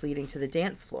bars leading to the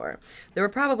dance floor. There were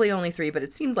probably only 3, but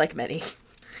it seemed like many.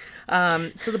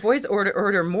 So the boys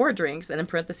order more drinks, and in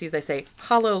parentheses I say,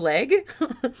 hollow leg.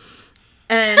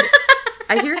 And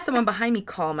I hear someone behind me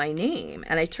call my name,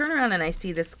 and I turn around and I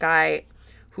see this guy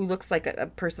who looks like a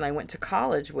person I went to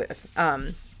college with,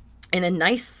 in a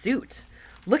nice suit,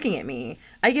 looking at me.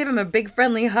 I gave him a big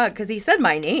friendly hug because he said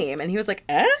my name, and he was like,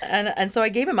 eh? And so I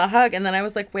gave him a hug, and then I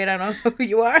was like, wait, I don't know who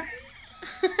you are.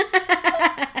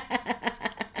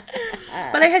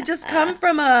 But I had just come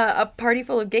from a party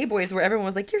full of gay boys where everyone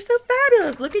was like, you're so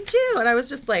fabulous, look at you. And I was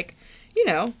just like, you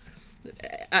know,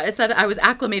 I said I was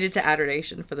acclimated to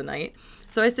adoration for the night.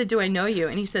 So I said, do I know you?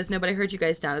 And he says, no, but I heard you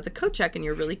guys down at the coat check and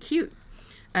you're really cute.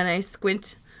 And I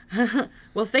squint,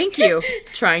 well, thank you,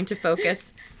 trying to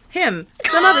focus. Him,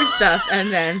 some other stuff,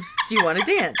 and then, do you want to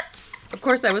dance? Of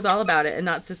course, I was all about it and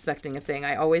not suspecting a thing.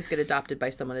 I always get adopted by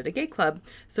someone at a gay club.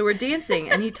 So we're dancing,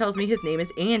 and he tells me his name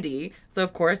is Andy. So,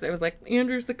 of course, I was like,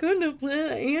 Andrew Secunda,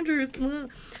 Andrews.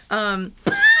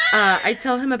 I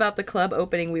tell him about the club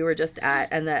opening we were just at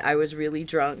and that I was really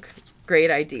drunk. Great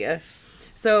idea.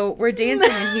 So we're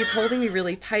dancing, and he's holding me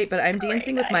really tight, but I'm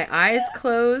dancing with my eyes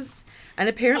closed and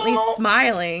apparently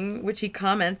smiling, which he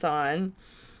comments on.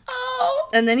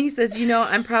 And then he says, you know,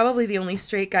 I'm probably the only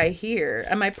straight guy here.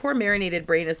 And my poor marinated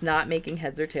brain is not making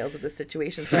heads or tails of the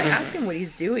situation. So I ask him what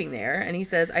he's doing there. And he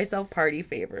says, I sell party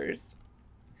favors.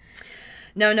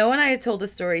 Now, no one I had told the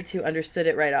story to understood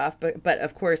it right off. But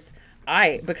of course,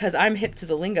 because I'm hip to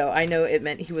the lingo, I know it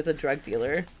meant he was a drug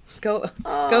dealer. Go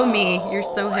me. You're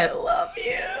so hip. I love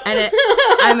you. And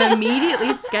I'm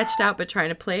immediately sketched out, but trying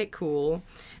to play it cool.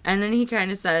 And then he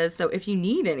kind of says, so if you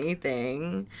need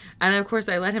anything. And of course,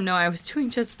 I let him know I was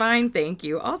doing just fine, thank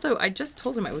you. Also, I just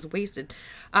told him I was wasted.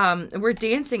 We're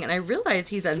dancing, and I realize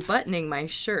he's unbuttoning my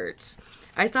shirt.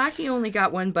 I thought he only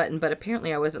got one button, but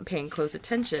apparently I wasn't paying close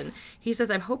attention. He says,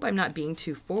 I hope I'm not being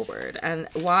too forward. And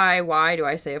why do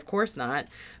I say, of course not?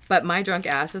 But my drunk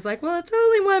ass is like, well, it's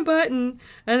only one button.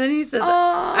 And then he says,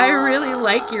 I really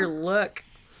like your look.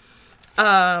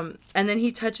 And then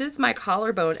he touches my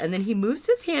collarbone, and then he moves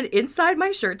his hand inside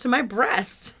my shirt to my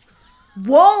breast.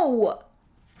 Whoa!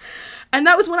 And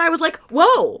that was when I was like,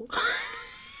 whoa!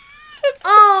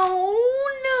 Oh,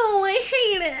 no, I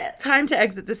hate it. Time to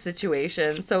exit the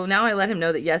situation. So now I let him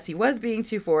know that, yes, he was being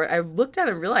too forward. I looked at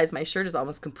him and realized my shirt is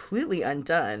almost completely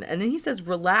undone. And then he says,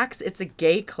 relax, it's a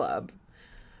gay club.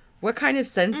 What kind of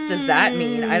sense does that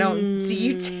mean? I don't see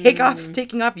you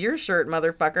taking off your shirt,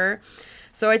 motherfucker.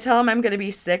 So I tell him I'm going to be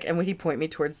sick, and would he point me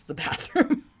towards the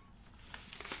bathroom?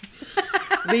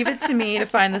 Leave it to me to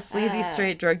find the sleazy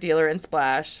straight drug dealer and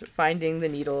splash, finding the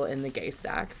needle in the gay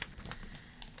stack.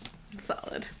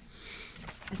 Solid.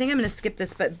 I think I'm going to skip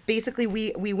this, but basically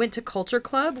we went to Culture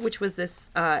Club, which was this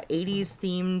 80s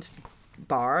themed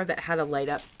bar that had a light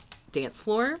up dance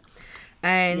floor.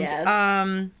 And yes.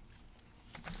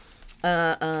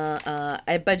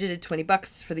 I budgeted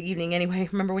 $20 for the evening anyway.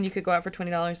 Remember when you could go out for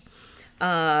 $20?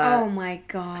 Oh my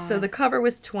God. So the cover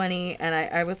was $20, and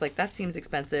I was like, that seems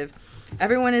expensive.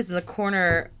 Everyone is in the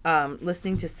corner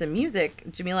listening to some music.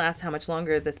 Jamila asked how much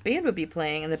longer this band would be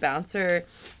playing, and the bouncer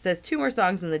says 2 more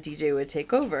songs and the DJ would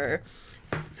take over.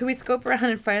 So we scope around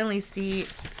and finally see,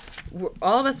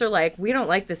 all of us are like, we don't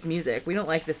like this music. We don't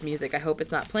like this music. I hope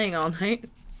it's not playing all night.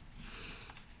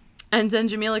 And then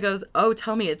Jamila goes, oh,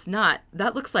 tell me it's not.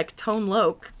 That looks like Tone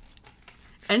Loc.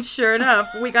 And sure enough,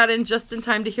 we got in just in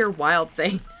time to hear Wild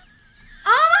Thing.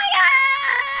 Oh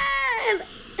my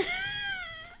God!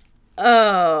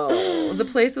 Oh, the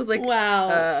place was like,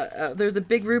 wow. There's a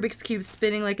big Rubik's Cube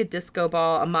spinning like a disco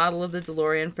ball, a model of the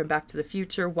DeLorean from Back to the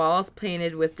Future, walls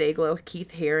painted with Dayglow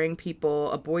Keith Haring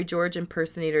people, a Boy George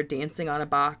impersonator dancing on a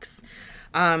box,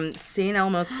 St.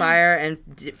 Elmo's Fire and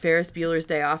Ferris Bueller's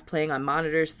Day Off playing on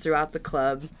monitors throughout the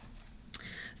club.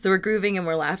 So we're grooving and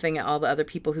we're laughing at all the other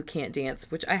people who can't dance,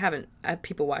 which I haven't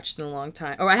people watched in a long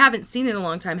time. Or I haven't seen in a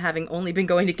long time, having only been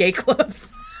going to gay clubs.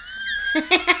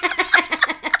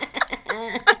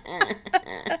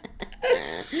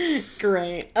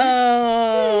 Great.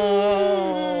 Oh.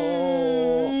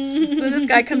 So this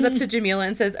guy comes up to Jamila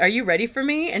and says, are you ready for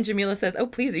me? And Jamila says, oh,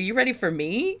 please, are you ready for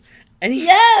me? And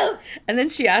yes. And then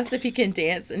she asks if he can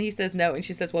dance, and he says no. And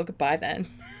she says, well, goodbye then.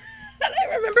 And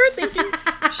I remember thinking,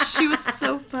 she was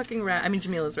so fucking rad. I mean,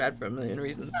 Jamila's rad for a million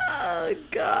reasons. Oh,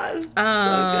 God. So good.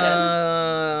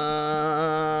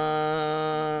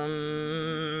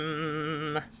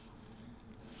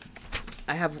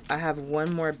 I have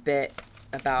one more bit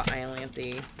about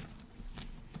Iolanthe.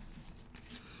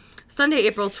 Sunday,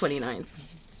 April 29th.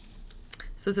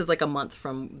 So this is like a month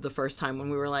from the first time when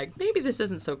we were like, maybe this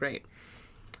isn't so great.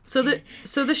 So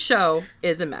the show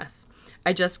is a mess.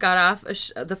 I just got off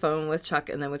the phone with Chuck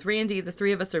and then with Randy. The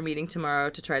three of us are meeting tomorrow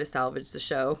to try to salvage the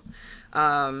show.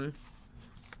 Oh,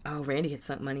 Randy had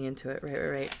sunk money into it.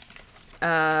 Right.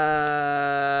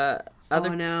 Oh,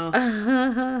 no.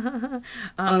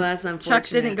 Oh, that's unfortunate. Chuck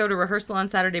didn't go to rehearsal on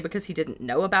Saturday because he didn't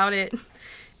know about it.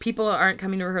 People aren't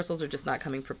coming to rehearsals or just not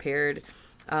coming prepared.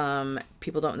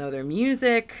 People don't know their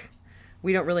music.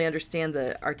 We don't really understand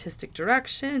the artistic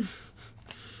direction.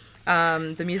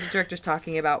 The music director's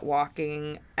talking about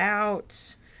walking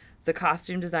out. The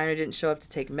costume designer didn't show up to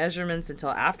take measurements until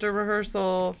after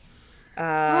rehearsal. Oh,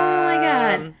 my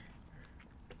God.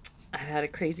 I've had a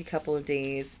crazy couple of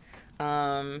days.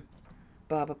 I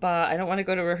don't want to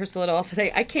go to rehearsal at all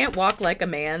today. I can't walk like a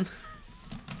man.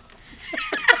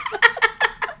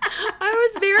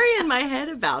 I was very in my head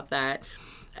about that.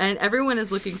 And everyone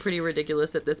is looking pretty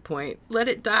ridiculous at this point. Let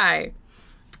it die.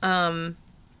 No.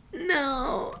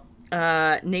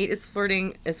 Nate is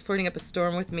flirting up a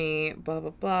storm with me. Blah,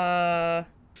 blah, blah.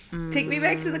 Take me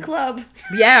back to the club.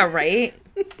 Yeah, right?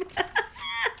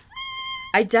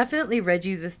 I definitely read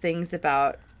you the things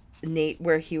about Nate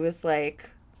where he was like,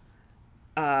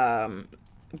 when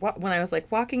I was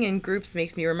like, walking in groups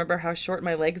makes me remember how short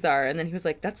my legs are. And then he was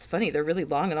like, that's funny. They're really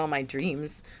long in all my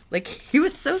dreams. Like, he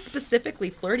was so specifically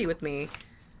flirty with me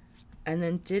and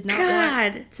then did not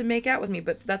want to make out with me.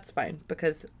 But that's fine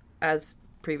because, as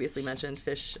previously mentioned,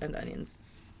 fish and onions.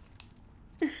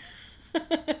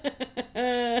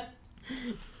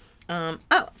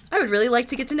 I would really like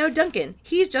to get to know Duncan.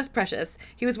 He's just precious.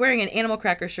 He was wearing an Animal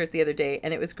Cracker shirt the other day,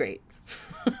 and it was great.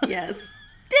 Yes.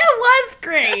 It was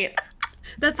great.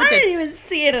 I didn't even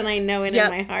see it, and I know it in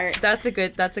my heart. That's a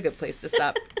good place to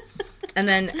stop. And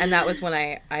that was when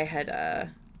I had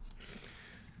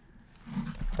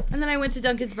and then I went to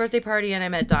Duncan's birthday party and I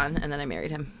met Don and then I married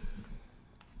him.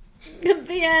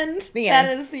 The end.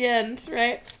 That is the end,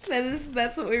 right?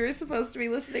 That's what we were supposed to be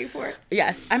listening for.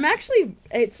 Yes.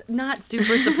 It's not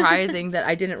super surprising that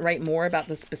I didn't write more about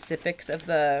the specifics of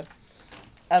the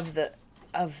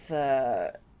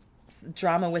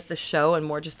drama with the show and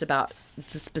more just about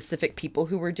the specific people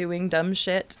who were doing dumb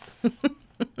shit.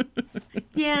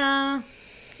 Yeah.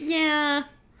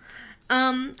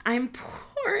 I'm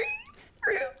pouring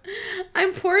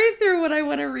through what I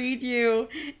want to read you,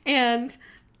 and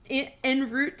en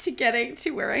route to getting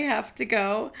to where I have to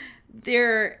go,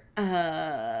 there's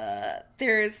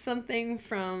something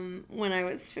from when I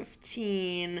was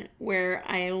 15 where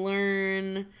I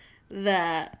learn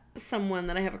that someone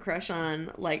that I have a crush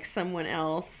on likes someone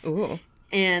else. Ooh.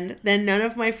 And then none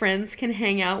of my friends can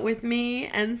hang out with me,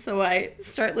 and so I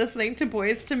start listening to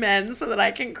Boyz II Men so that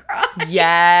I can cry.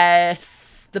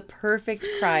 Yes. The perfect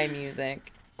cry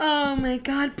music. Oh my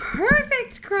God,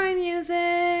 perfect cry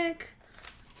music.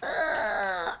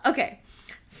 Okay.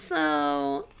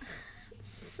 So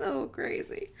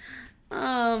crazy.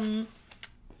 Where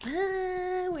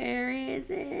is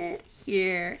it?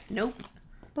 Here. Nope.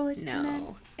 Boyz No. II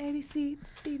Men, ABC,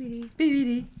 BBD.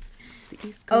 BBD. The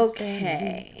East Coast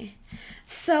Okay.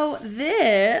 So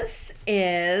this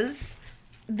is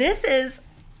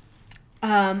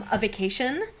a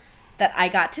vacation that I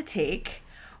got to take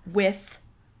with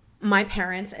my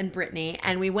parents and Brittany,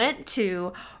 and we went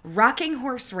to Rocking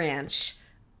Horse Ranch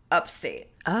upstate.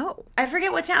 Oh. I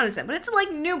forget what town it's in, but it's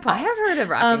like New Paltz. I have heard of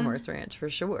Rocking Horse Ranch for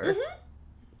sure.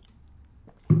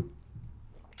 Mm-hmm.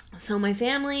 So my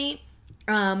family,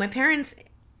 my parents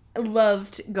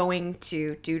loved going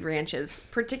to dude ranches,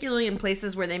 particularly in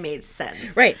places where they made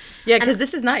sense. Right. Yeah, because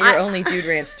this is not your only dude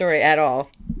ranch story at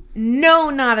all. No,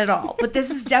 not at all. But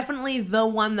this is definitely the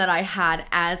one that I had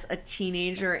as a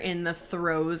teenager in the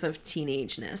throes of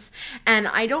teenageness. And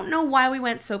I don't know why we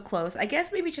went so close. I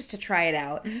guess maybe just to try it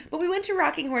out. But we went to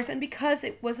Rocking Horse, and because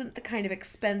it wasn't the kind of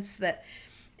expense that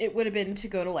it would have been to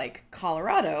go to, like,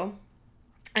 Colorado,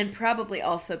 and probably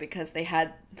also because they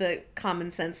had the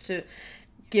common sense to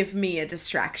give me a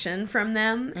distraction from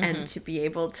them and to be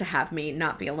able to have me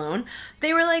not be alone,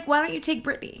 they were like, why don't you take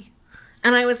Brittany?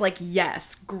 And I was like,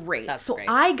 yes, great. That's so great.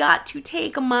 I got to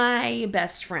take my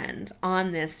best friend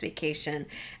on this vacation.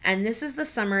 And this is the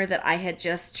summer that I had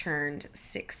just turned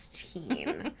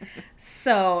 16.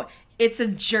 So it's a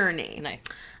journey. Nice.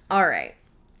 All right.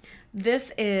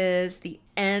 This is the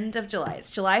end of July.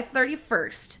 It's July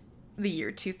 31st, the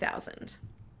year 2000.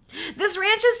 This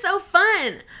ranch is so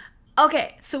fun.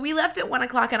 Okay, so we left at 1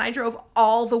 o'clock and I drove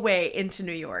all the way into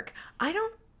New York.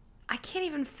 I can't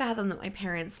even fathom that my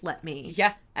parents let me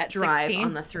at drive 16?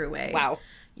 on the thruway. Wow.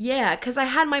 Yeah, because I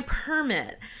had my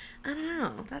permit. I don't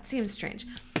know. That seems strange.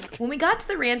 When we got to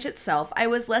the ranch itself, I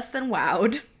was less than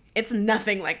wowed. It's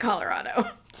nothing like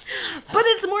Colorado. But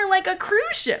it's more like a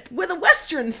cruise ship with a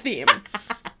Western theme.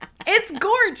 It's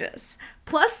gorgeous.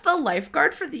 Plus, the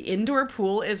lifeguard for the indoor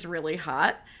pool is really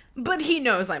hot, but he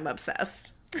knows I'm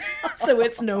obsessed. So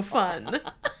it's no fun.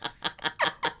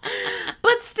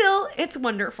 But still, it's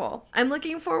wonderful. I'm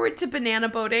looking forward to banana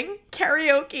boating,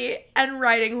 karaoke, and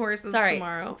riding horses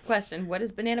tomorrow. Question. What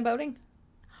is banana boating?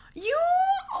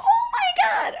 Oh my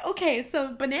god. Okay,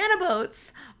 so banana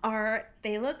boats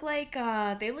they look like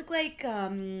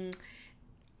Bananas?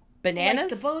 like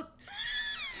the boat.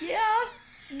 Yeah.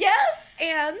 Yes,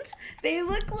 and they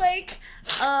look like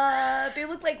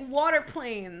water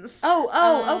planes.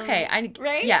 Okay.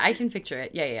 Right? Yeah, I can picture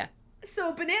it. Yeah. So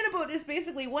a banana boat is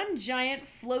basically one giant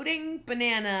floating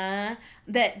banana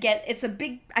it's a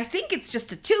big, I think it's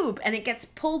just a tube, and it gets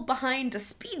pulled behind a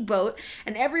speedboat,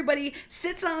 and everybody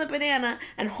sits on the banana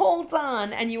and holds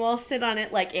on, and you all sit on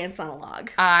it like ants on a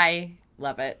log. I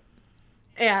love it.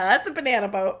 Yeah, that's a banana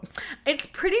boat. It's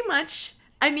pretty much,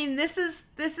 I mean, this is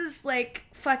like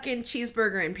fucking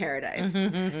cheeseburger in paradise.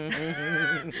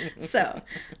 So,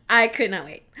 I could not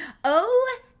wait.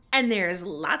 Oh, and there's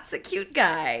lots of cute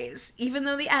guys. Even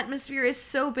though the atmosphere is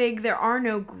so big, there are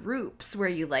no groups where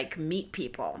you, like, meet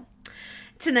people.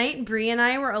 Tonight, Brie and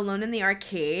I were alone in the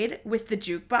arcade with the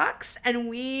jukebox, and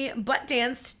we butt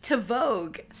danced to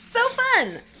Vogue. So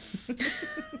fun!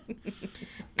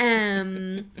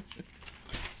 And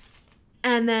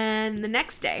then the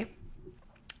next day,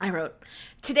 I wrote,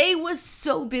 today was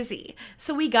so busy.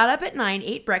 So we got up at 9,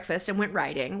 ate breakfast, and went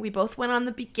riding. We both went on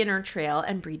the beginner trail,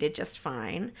 and Brie did just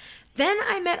fine. Then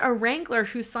I met a wrangler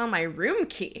who saw my room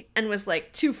key and was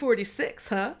like, 246,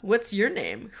 huh? What's your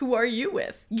name? Who are you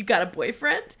with? You got a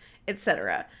boyfriend?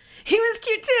 Etc. He was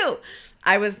cute too.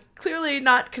 I was clearly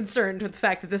not concerned with the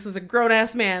fact that this was a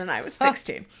grown-ass man and I was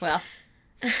 16. Well.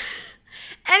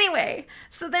 Anyway,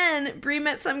 so then Brie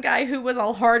met some guy who was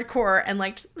all hardcore and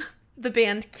liked the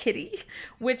band Kitty,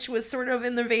 which was sort of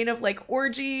in the vein of like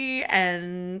Orgy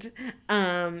and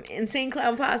Insane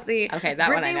Clown Posse. Okay, that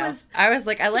Brittany one I know. I was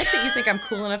like, I like that you think I'm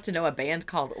cool enough to know a band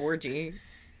called Orgy.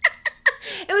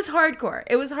 It was hardcore.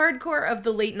 It was hardcore of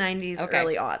the late 90s,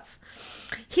 early aughts.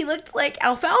 He looked like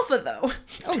Alfalfa, though.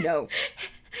 Oh, no.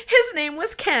 His name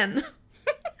was Ken.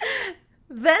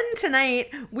 Then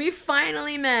tonight, we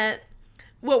finally met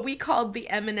what we called the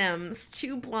M&Ms,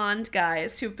 two blonde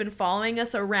guys who've been following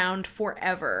us around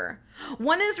forever.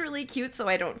 One is really cute, so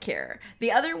I don't care.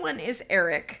 The other one is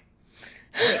Eric.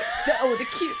 Wait,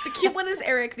 the cute one is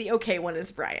Eric. The okay one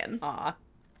is Brian. Aw.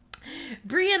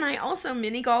 Brie and I also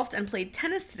mini-golfed and played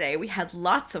tennis today. We had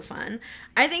lots of fun.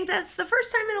 I think that's the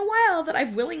first time in a while that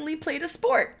I've willingly played a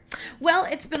sport. Well,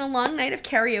 it's been a long night of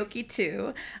karaoke,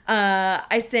 too.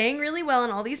 I sang really well,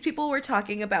 and all these people were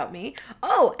talking about me.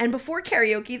 Oh, and before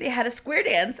karaoke, they had a square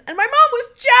dance, and my mom was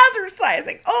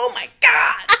jazzercising. Oh, my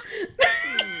God!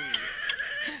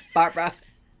 Barbara.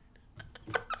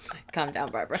 Calm down,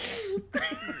 Barbara.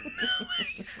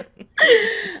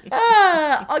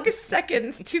 August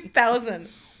 2nd, 2000.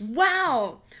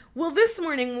 Wow. Well, this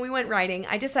morning when we went riding,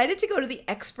 I decided to go to the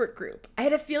expert group. I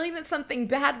had a feeling that something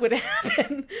bad would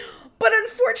happen, but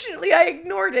unfortunately I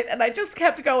ignored it and I just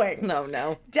kept going.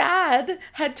 No. Dad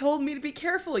had told me to be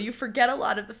careful. You forget a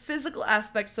lot of the physical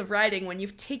aspects of riding when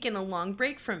you've taken a long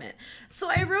break from it. So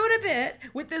I rode a bit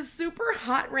with this super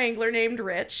hot wrangler named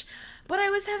Rich, but I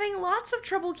was having lots of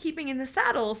trouble keeping in the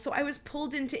saddle, so I was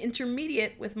pulled into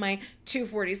intermediate with my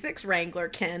 246 Wrangler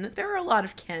Ken. There are a lot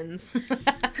of Kens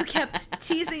who kept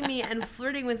teasing me and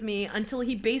flirting with me until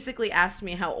he basically asked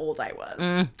me how old I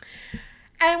was.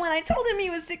 And when I told him he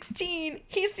was 16,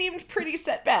 he seemed pretty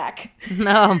set back.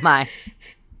 Oh, my.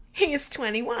 He's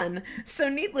 21, so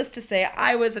needless to say,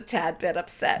 I was a tad bit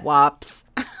upset. Whops.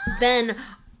 Then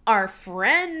our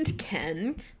friend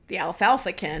Ken, the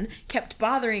Alfalfa Ken, kept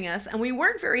bothering us, and we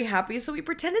weren't very happy, so we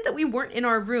pretended that we weren't in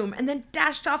our room and then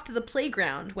dashed off to the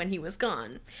playground when he was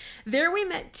gone. There we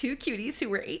met two cuties who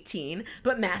were 18,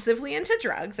 but massively into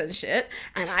drugs and shit,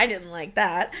 and I didn't like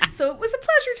that, so it was a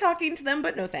pleasure talking to them,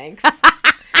 but no thanks.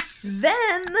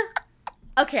 Then,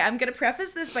 okay, I'm going to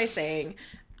preface this by saying,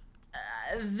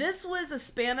 this was a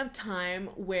span of time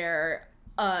where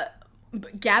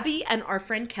Gabby and our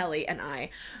friend Kelly and I,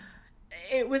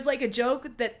 it was like a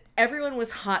joke that everyone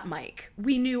was hot Mike.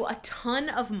 We knew a ton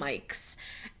of Mikes,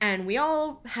 and we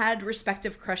all had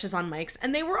respective crushes on Mikes,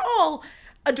 and they were all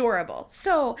adorable.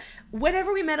 So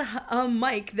whenever we met a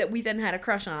Mike that we then had a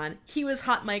crush on, he was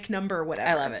hot Mike number whatever.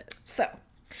 I love it. So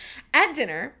at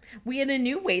dinner, we had a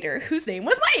new waiter whose name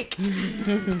was Mike. And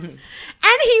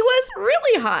he was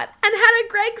really hot and had a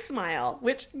Greg smile,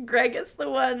 which Greg is the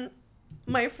one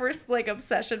my first like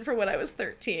obsession for when I was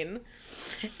 13.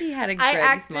 He had a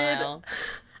Greg smile.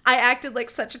 I acted like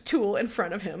such a tool in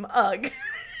front of him. Ugh.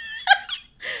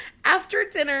 After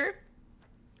dinner,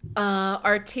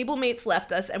 our table mates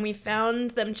left us, and we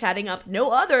found them chatting up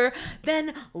no other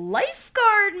than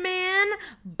Lifeguard Man.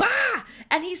 Bah!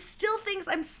 And he still thinks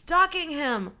I'm stalking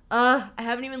him. I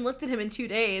haven't even looked at him in 2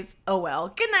 days. Oh well.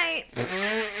 Good night.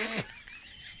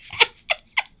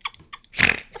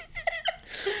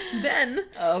 Then,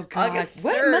 oh God, August 3rd,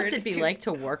 what must it be like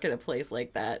to work at a place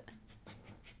like that?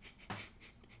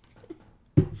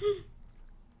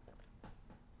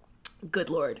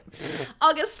 Good Lord.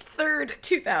 August 3rd,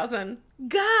 2000.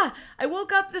 Gah! I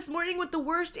woke up this morning with the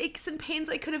worst aches and pains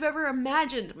I could have ever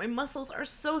imagined. My muscles are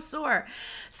so sore.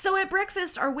 So at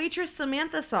breakfast, our waitress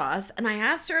Samantha saw us, and I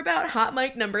asked her about hot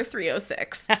mic number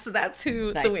 306. So that's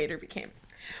who Nice. the waiter became.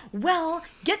 Well,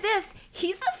 get this.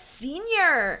 He's a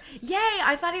senior. Yay.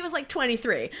 I thought he was like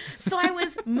 23. So I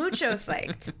was mucho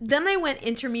psyched. Then I went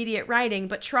intermediate riding,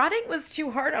 but trotting was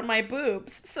too hard on my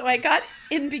boobs. So I got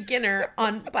in beginner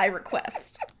on by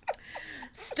request.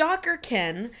 Stalker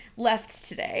Ken left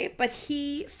today, but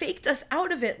he faked us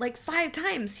out of it like 5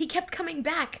 times. He kept coming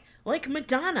back like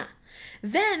Madonna.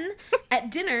 Then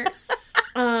at dinner,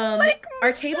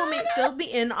 our table mate filled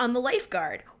me in on the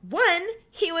lifeguard. 1,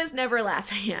 he was never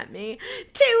laughing at me.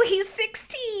 2, he's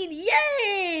 16.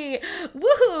 Yay!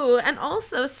 Woohoo! And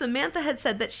also, Samantha had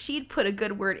said that she'd put a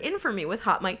good word in for me with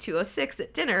Hot Mic 206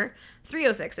 at dinner.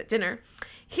 306 at dinner.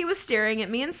 He was staring at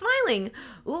me and smiling.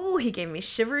 Ooh, he gave me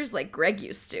shivers like Greg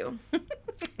used to.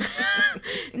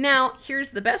 Now, here's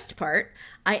the best part.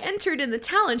 I entered in the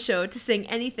talent show to sing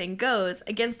Anything Goes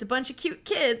against a bunch of cute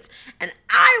kids, and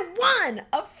I won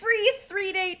a free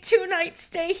 3-day, 2-night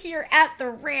stay here at the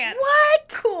ranch. What?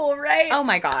 Cool, right? Oh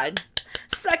my God.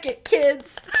 Suck it,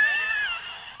 kids.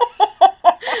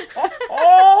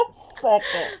 Oh, fuck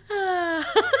it.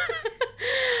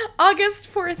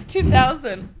 August 4th,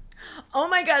 2000. Oh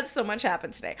my God, so much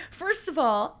happened today. First of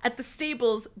all, at the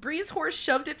stables, Bree's horse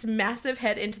shoved its massive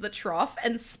head into the trough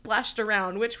and splashed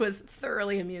around, which was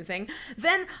thoroughly amusing.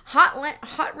 Then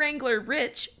Hot Wrangler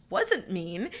Rich wasn't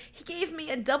mean. He gave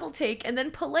me a double take and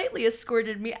then politely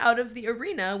escorted me out of the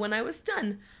arena when I was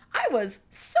done. I was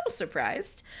so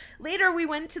surprised. Later, we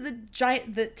went to the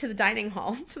dining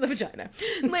hall, to the vagina.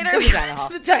 Later, we went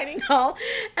to the dining hall,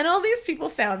 and all these people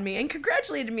found me and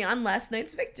congratulated me on last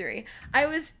night's victory.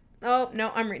 Oh,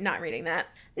 no, I'm not reading that.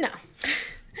 No.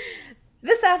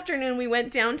 This afternoon, we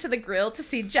went down to the grill to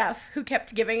see Jeff, who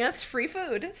kept giving us free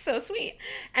food, so sweet,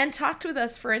 and talked with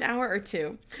us for an hour or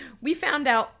 2. We found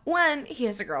out, 1, he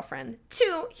has a girlfriend.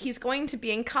 2, he's going to be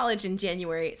in college in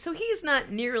January, so he's not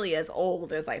nearly as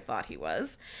old as I thought he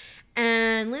was.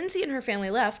 And Lindsay and her family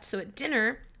left, so at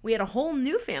dinner, we had a whole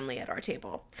new family at our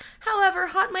table. However,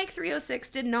 Hot Mic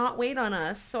 306 did not wait on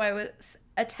us, so I was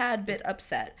a tad bit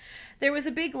upset. There was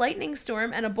a big lightning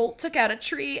storm, and a bolt took out a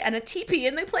tree and a teepee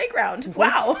in the playground. Whoops.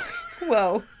 Wow.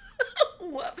 Whoa.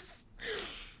 Whoops.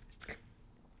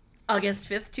 August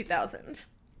 5th, 2000.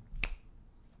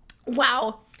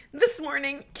 Wow. This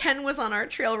morning, Ken was on our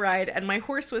trail ride, and my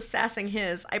horse was sassing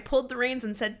his. I pulled the reins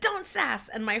and said, "Don't sass,"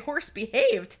 and my horse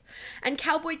behaved. And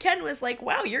Cowboy Ken was like,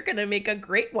 "Wow, you're going to make a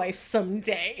great wife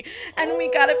someday." And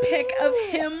we got a pic of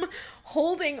him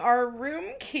holding our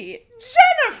room key.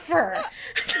 Jennifer!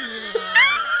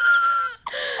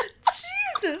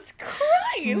 Jesus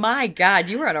Christ! My God,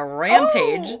 you were on a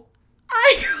rampage. Oh,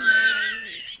 I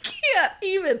can't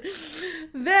even.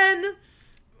 Then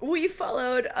we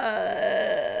followed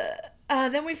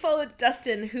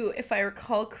Dustin, who, if I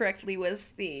recall correctly,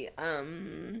 was he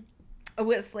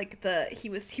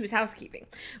was housekeeping.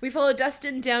 We followed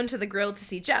Dustin down to the grill to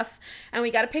see Jeff, and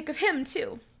we got a pic of him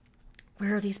too.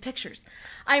 Where are these pictures?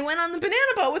 I went on the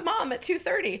banana boat with Mom at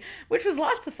 2:30, which was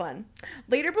lots of fun.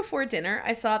 Later before dinner,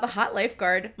 I saw the hot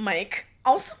lifeguard, Mike,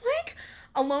 also Mike,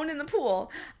 alone in the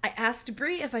pool. I asked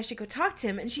Bree if I should go talk to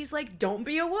him, and she's like, "Don't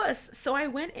be a wuss." So I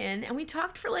went in, and we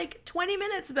talked for like 20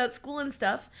 minutes about school and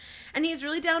stuff, and he's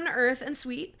really down to earth and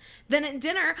sweet. Then at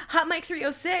dinner, Hot Mic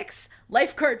 306,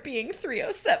 lifeguard being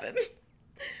 307.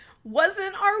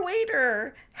 Wasn't our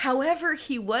waiter. However,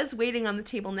 he was waiting on the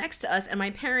table next to us, and my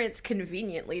parents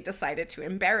conveniently decided to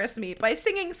embarrass me by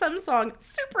singing some song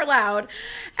super loud.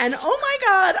 And oh my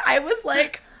God, I was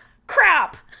like,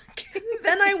 crap.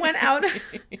 Then I went out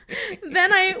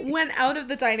of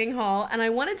the dining hall, and I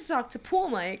wanted to talk to Pool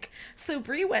Mike, so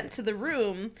Bree went to the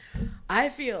room. I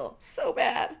feel so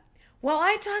bad. Well,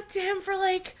 I talked to him for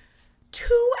like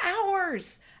 2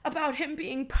 hours. about him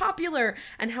being popular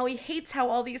and how he hates how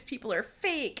all these people are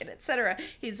fake and etc.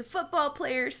 He's a football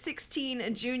player, 16, a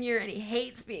junior, and he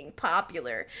hates being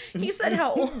popular. He said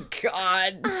how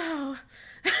God. Oh.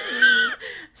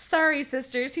 Sorry,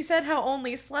 sisters. He said how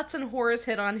only sluts and whores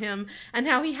hit on him and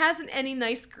how he hasn't any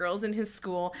nice girls in his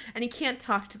school and he can't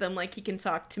talk to them like he can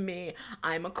talk to me.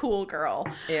 I'm a cool girl.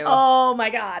 Ew. Oh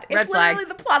my God. Red It's literally flags.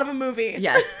 the plot of a movie.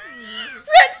 Yes.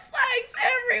 Red flags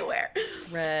everywhere.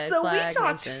 Red So we flag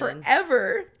talked nation.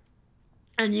 forever.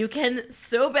 And you can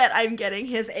so bet I'm getting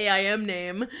his AIM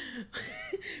name.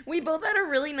 We both had a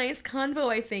really nice convo,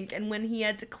 I think. And when he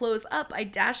had to close up, I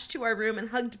dashed to our room and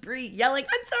hugged Brie, yelling,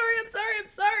 I'm sorry, I'm sorry, I'm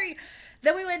sorry.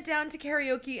 Then we went down to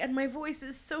karaoke, and my voice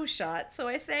is so shot, so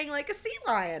I sang like a sea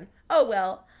lion. Oh,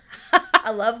 well.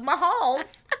 I love my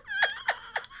halls.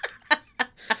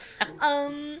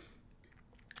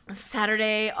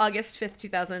 Saturday, August 5th,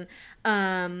 2000.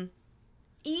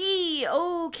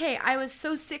 Okay, I was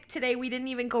so sick today we didn't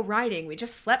even go riding. We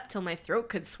just slept till my throat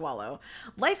could swallow.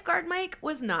 Lifeguard Mike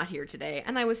was not here today,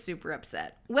 and I was super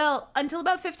upset. Well, until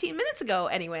about 15 minutes ago,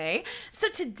 anyway. So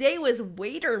today was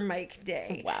Waiter Mike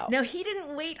Day. Wow. Now, he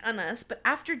didn't wait on us, but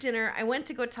after dinner, I went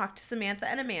to go talk to Samantha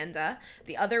and Amanda,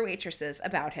 the other waitresses,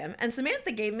 about him, and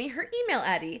Samantha gave me her email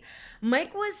ID.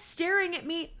 Mike was staring at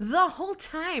me the whole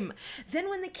time. Then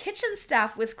when the kitchen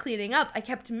staff was cleaning up, I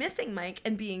kept missing Mike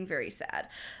and being very sad.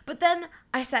 But then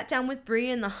I sat down with Bree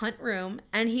in the hunt room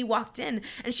and he walked in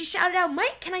and she shouted out,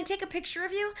 Mike, can I take a picture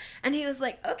of you? And he was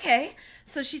like, okay.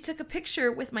 So she took a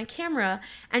picture with my camera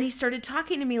and he started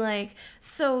talking to me like,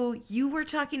 so you were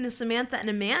talking to Samantha and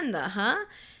Amanda, huh?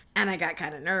 And I got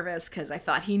kind of nervous because I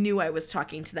thought he knew I was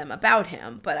talking to them about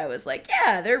him. But I was like,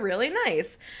 yeah, they're really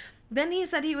nice. Then he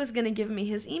said he was going to give me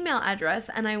his email address,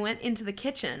 and I went into the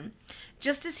kitchen.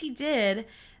 Just as he did,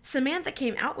 Samantha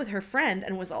came out with her friend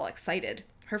and was all excited.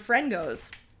 Her friend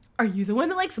goes, are you the one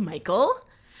that likes Michael?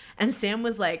 And Sam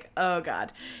was like, oh,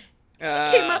 God. He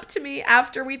came up to me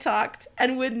after we talked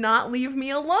and would not leave me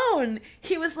alone.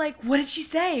 He was like, what did she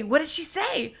say? What did she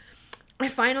say? I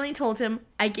finally told him,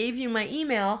 I gave you my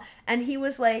email, and he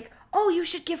was like, oh, you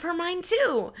should give her mine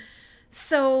too.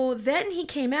 So then he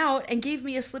came out and gave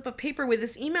me a slip of paper with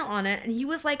his email on it, and he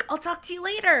was like, I'll talk to you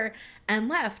later, and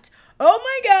left. Oh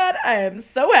my God, I am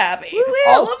so happy. Woo-woo.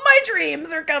 All of my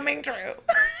dreams are coming true.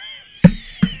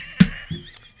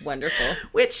 Wonderful.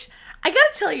 Which, I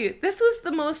gotta tell you, this was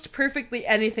the most perfectly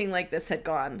anything like this had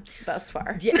gone thus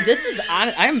far. Yeah, this is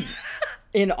I'm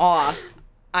in awe.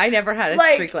 I never had a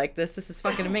streak like this. This is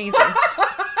fucking amazing.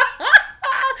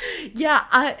 Yeah,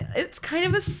 it's kind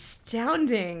of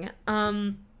astounding.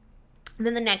 Then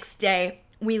the next day,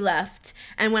 we left.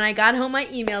 And when I got home, I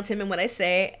emailed him. And what I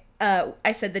said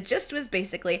the gist was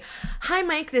basically, hi,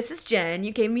 Mike, this is Jen.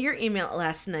 You gave me your email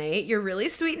last night. You're really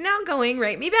sweet and outgoing.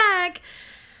 Write me back.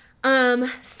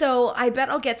 So I bet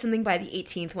I'll get something by the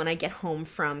 18th when I get home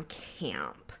from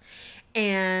camp.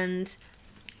 And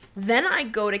then I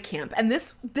go to camp, and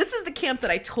this is the camp that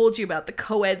I told you about, the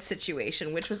co-ed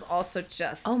situation, which was also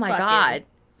just Oh my God.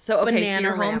 So okay, so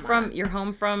Bananarama. you're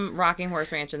home from Rocking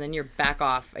Horse Ranch, and then you're back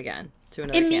off again to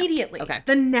another Immediately. camp. Okay.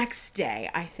 The next day,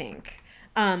 I think.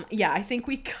 Yeah, I think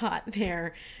we got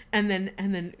there and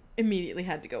then immediately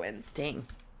had to go in. Dang.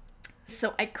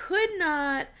 So I could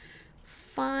not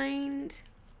find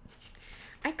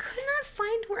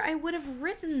where I would have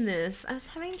written this. I was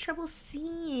having trouble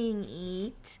seeing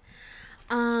it.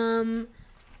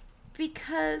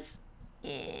 Because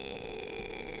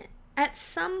at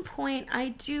some point I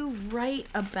do write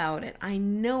about it. I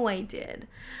know I did.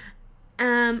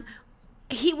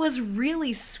 He was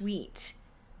really sweet.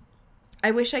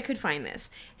 I wish I could find this.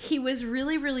 He was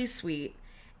really, really sweet.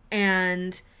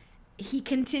 And he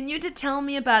continued to tell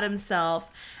me about himself.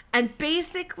 And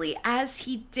basically, as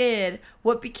he did,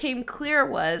 what became clear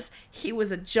was he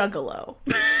was a juggalo.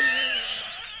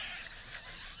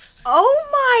 Oh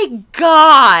my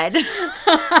God.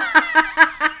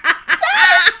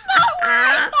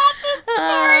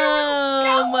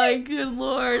 Oh my good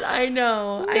Lord. I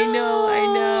know.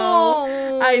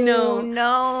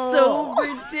 No. So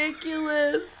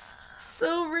ridiculous.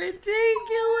 So ridiculous.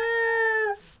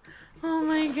 Oh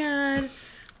my God.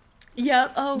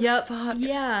 Yep. Oh, yep. fuck.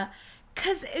 Yeah.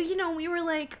 Because, we were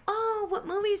like, oh, what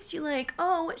movies do you like?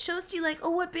 Oh, what shows do you like? Oh,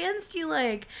 what bands do you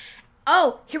like?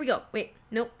 Oh, here we go. Wait.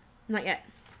 Nope. Not yet.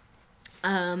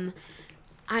 I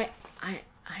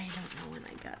don't know when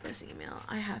I got this email.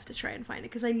 I have to try and find it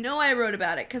because I know I wrote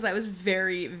about it because I was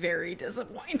very, very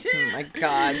disappointed. Oh my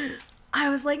God. I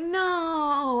was like,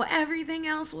 no, everything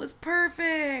else was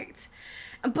perfect.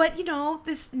 But,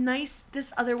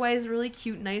 this otherwise really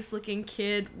cute, nice looking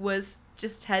kid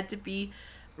had to be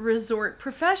resort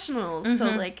professionals. So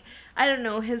like, I don't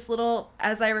know, his little,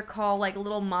 as I recall, like a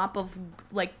little mop of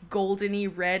like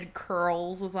goldeny red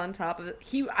curls was on top of it.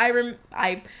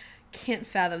 I can't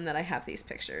fathom that I have these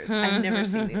pictures. I've never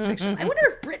seen these pictures. I wonder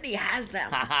if Brittany has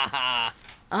them.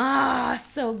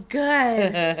 So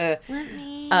good. Let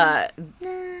me.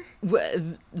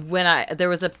 When there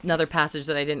was another passage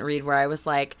that I didn't read where I was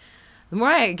like, the more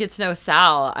I get to know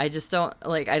Sal, I just don't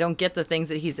I don't get the things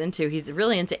that he's into. He's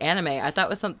really into anime. I thought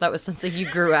that was something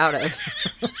you grew out of.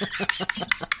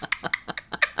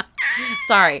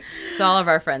 Sorry to all of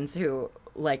our friends who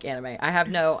like anime. I have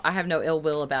no ill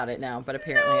will about it now, but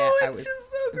apparently I was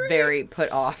so very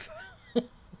put off.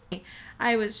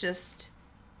 I was just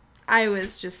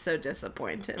so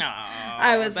disappointed.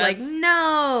 I was like,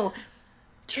 no.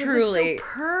 Truly, it was so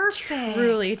perfect.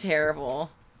 Truly terrible.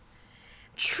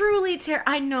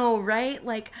 I know, right?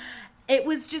 Like, it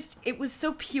was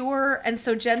so pure and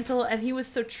so gentle, and he was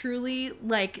so truly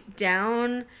like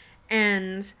down,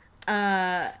 and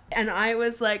I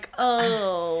was like,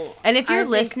 oh. And if you're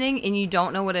listening and you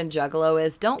don't know what a juggalo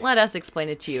is, don't let us explain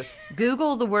it to you.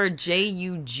 Google the word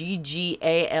Juggalo.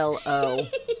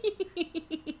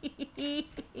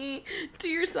 Do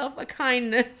yourself a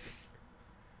kindness.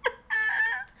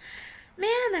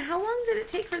 Man, how long did it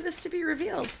take for this to be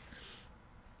revealed?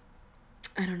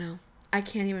 I don't know. I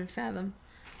can't even fathom.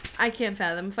 I can't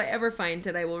fathom. If I ever find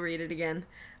it, I will read it again.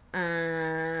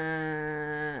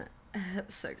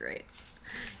 So great.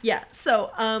 Yeah, so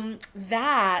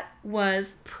that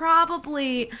was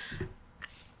probably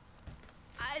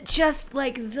just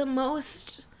like the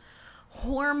most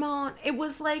hormone. It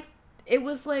was like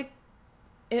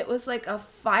a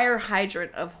fire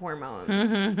hydrant of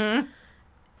hormones. Mm-hmm.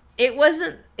 It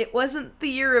wasn't the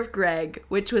year of Greg,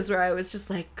 which was where I was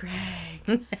just like,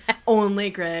 Greg,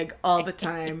 only Greg all the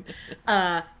time.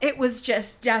 It was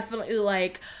just definitely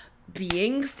like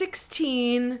being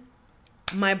 16.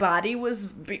 My body was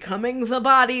becoming the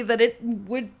body that it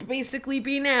would basically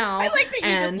be now. I like that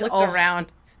you just looked around.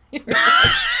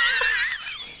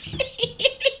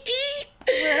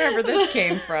 Wherever this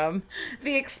came from.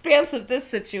 The expanse of this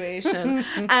situation.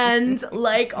 And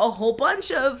like a whole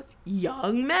bunch of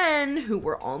young men who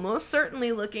were almost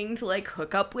certainly looking to like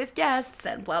hook up with guests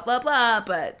and blah, blah, blah,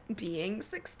 but being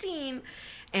 16.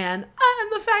 And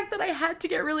the fact that I had to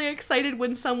get really excited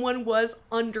when someone was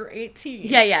under 18.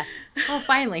 Yeah. Oh,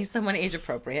 finally, someone age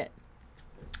appropriate.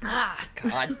 Ah,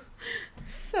 God.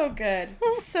 So good.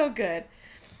 So good.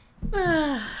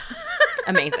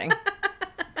 Amazing.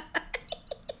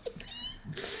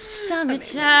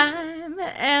 Summertime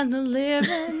and the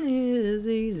living is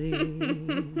easy.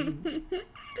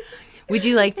 Would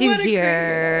you like to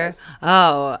hear?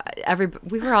 Oh,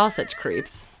 we were all such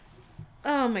creeps.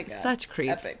 Oh my God. Such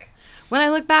creeps. Epic. When I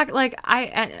look back, like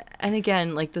and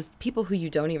again, like the people who you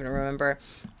don't even remember.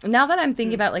 Now that I'm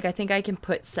thinking about, like, I think I can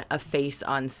put a face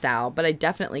on Sal, but I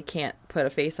definitely can't put a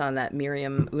face on that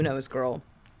Miriam Uno's girl.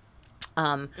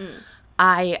 I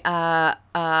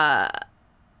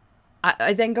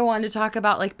then go on to talk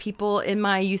about like people in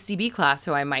my UCB class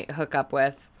who I might hook up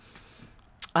with.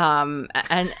 And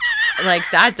like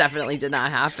that definitely did not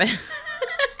happen. Look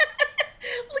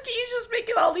at you just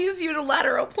making all these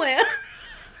unilateral plans.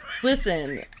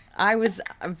 Listen, I was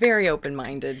very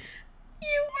open-minded.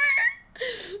 You were.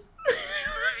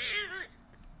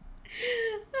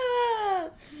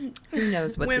 Who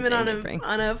knows what women the on day a may bring.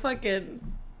 On a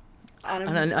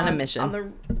mission.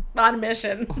 On a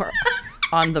mission. Or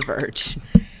on the verge.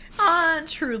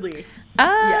 Truly.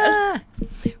 Yes.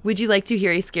 Would you like to hear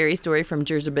a scary story from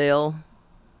Jezebel?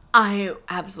 I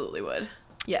absolutely would.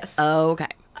 Yes. Okay.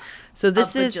 So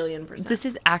this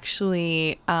is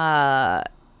actually not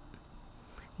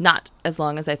as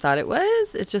long as I thought it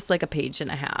was. It's just like a page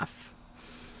and a half.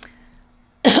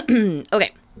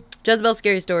 Okay. Jezebel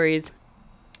Scary Stories.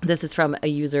 This is from a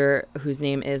user whose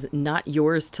name is Not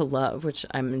Yours to Love, which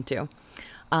I'm into.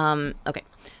 Okay.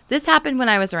 This happened when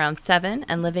I was around 7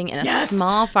 and living in a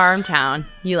small farm town.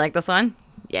 You like this one?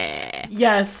 Yeah.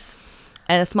 Yes.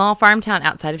 In a small farm town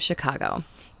outside of Chicago.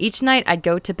 Each night I'd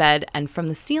go to bed, and from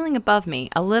the ceiling above me,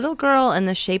 a little girl in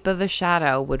the shape of a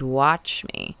shadow would watch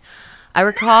me. I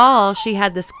recall she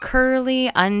had this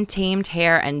curly, untamed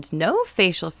hair and no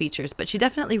facial features, but she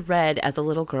definitely read as a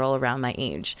little girl around my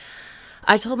age.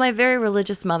 I told my very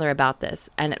religious mother about this,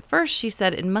 and at first she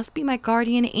said it must be my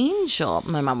guardian angel.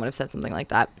 My mom would have said something like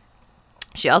that.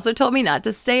 She also told me not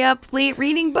to stay up late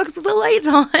reading books with the lights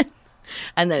on,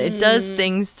 and that it does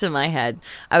things to my head.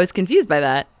 I was confused by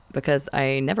that because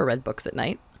I never read books at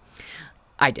night.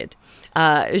 I did.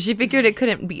 She figured it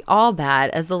couldn't be all bad,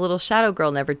 as the little shadow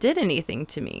girl never did anything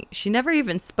to me. She never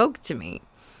even spoke to me.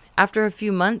 After a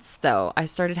few months, though, I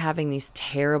started having these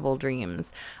terrible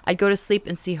dreams. I'd go to sleep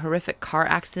and see horrific car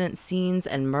accident scenes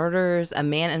and murders, a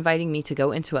man inviting me to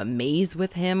go into a maze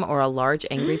with him, or a large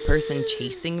angry person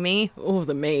chasing me. Oh,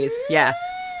 the maze. Yeah.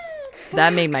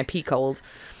 That made my pee cold.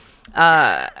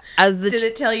 Did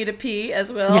it tell you to pee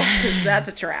as well? Because that's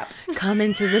a trap. Come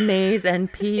into the maze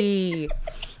and pee.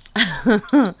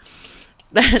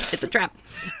 It's a trap.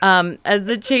 As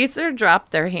the chaser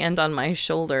dropped their hand on my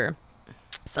shoulder,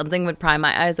 something would pry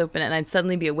my eyes open and I'd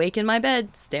suddenly be awake in my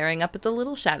bed, staring up at the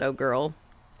little shadow girl.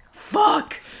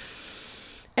 Fuck!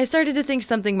 I started to think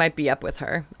something might be up with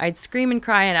her. I'd scream and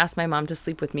cry and ask my mom to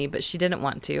sleep with me, but she didn't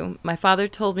want to. My father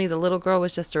told me the little girl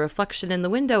was just a reflection in the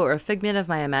window or a figment of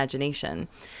my imagination.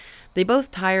 They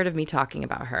both tired of me talking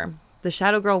about her. The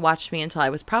shadow girl watched me until I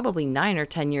was probably 9 or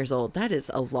 10 years old. That is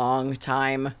a long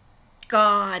time.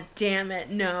 God damn it,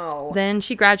 no. Then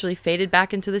she gradually faded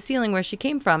back into the ceiling where she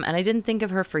came from, and I didn't think of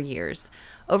her for years.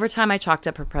 Over time, I chalked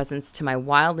up her presence to my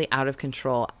wildly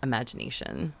out-of-control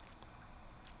imagination.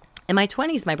 In my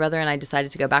 20s, my brother and I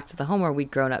decided to go back to the home where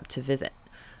we'd grown up to visit.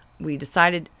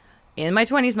 In my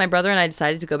 20s, my brother and I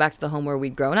decided to go back to the home where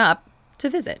we'd grown up to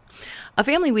visit. A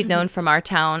family we'd known from our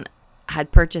town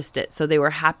had purchased it, so they were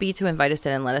happy to invite us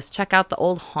in and let us check out the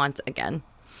old haunt again.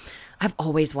 I've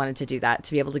always wanted to do that,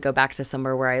 to be able to go back to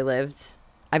somewhere where I lived.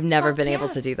 I've never been able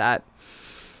to do that.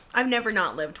 I've never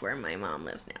not lived where my mom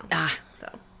lives now. So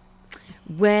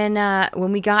when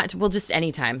we got, well, just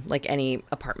any time, like any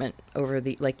apartment over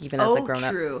the, like even as a grown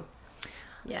up. True.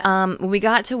 Yeah. When we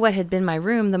got to what had been my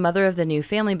room, the mother of the new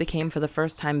family became for the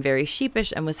first time very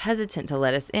sheepish and was hesitant to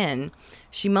let us in.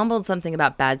 She mumbled something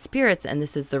about bad spirits, and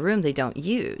this is the room they don't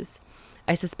use.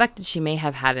 I suspected she may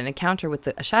have had an encounter with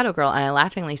a shadow girl, and I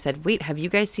laughingly said, "Wait, have you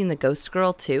guys seen the ghost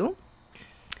girl too?"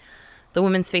 The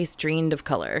woman's face drained of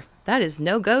color. "That is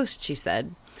no ghost," she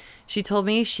said. She told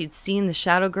me she'd seen the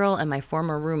shadow girl in my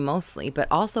former room mostly, but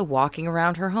also walking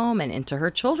around her home and into her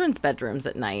children's bedrooms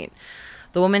at night.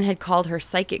 The woman had called her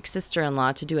psychic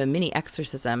sister-in-law to do a mini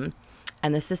exorcism,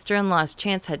 and the sister-in-law's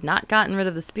chance had not gotten rid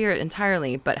of the spirit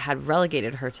entirely, but had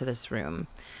relegated her to this room.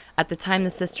 At the time, the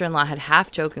sister-in-law had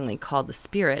half-jokingly called the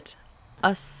spirit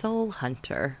a soul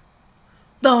hunter.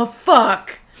 The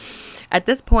fuck? At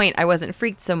this point, I wasn't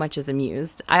freaked so much as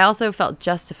amused. I also felt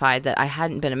justified that I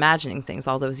hadn't been imagining things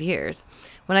all those years.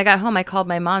 When I got home, I called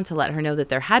my mom to let her know that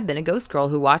there had been a ghost girl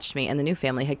who watched me, and the new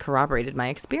family had corroborated my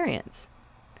experience.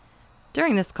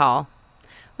 During this call,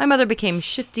 my mother became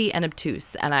shifty and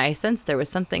obtuse, and I sensed there was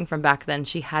something from back then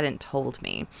she hadn't told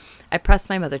me. I pressed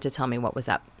my mother to tell me what was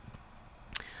up.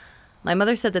 My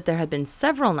mother said that there had been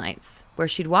several nights where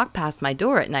she'd walk past my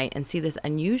door at night and see this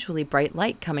unusually bright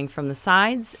light coming from the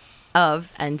sides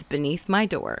of and beneath my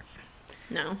door.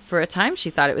 No. For a time,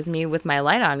 she thought it was me with my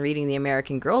light on reading the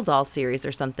American Girl doll series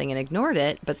or something and ignored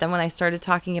it, but then when I started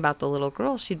talking about the little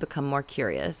girl, she'd become more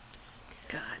curious.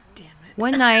 God damn it.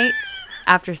 One night,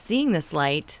 after seeing this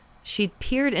light, she'd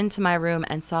peered into my room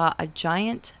and saw a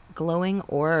giant glowing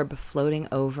orb floating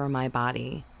over my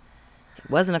body. It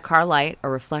wasn't a car light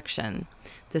or reflection.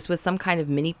 This was some kind of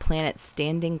mini planet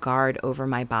standing guard over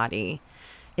my body.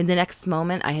 In the next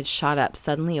moment, I had shot up,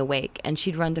 suddenly awake, and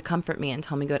she'd run to comfort me and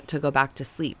tell me to go back to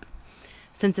sleep.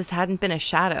 Since this hadn't been a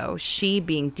shadow, she,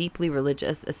 being deeply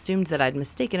religious, assumed that I'd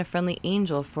mistaken a friendly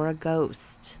angel for a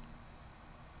ghost.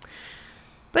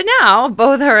 But now,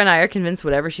 both her and I are convinced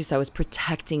whatever she saw was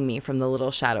protecting me from the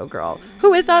little shadow girl,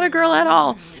 who is not a girl at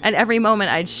all. And every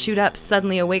moment I'd shoot up,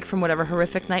 suddenly awake from whatever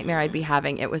horrific nightmare I'd be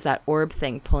having, it was that orb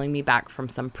thing pulling me back from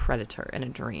some predator in a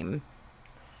dream.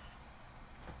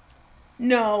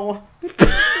 No.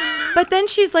 But then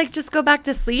she's like, just go back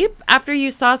to sleep after you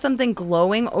saw something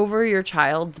glowing over your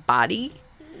child's body?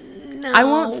 No. I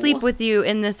won't sleep with you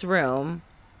in this room.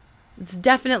 It's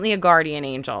definitely a guardian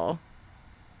angel.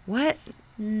 What?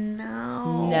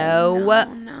 No. No.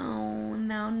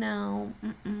 No.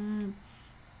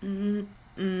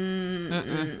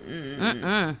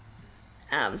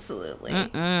 Absolutely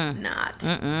not.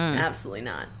 Absolutely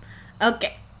not.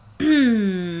 Okay.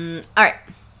 All right.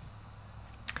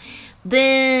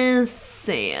 This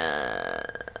All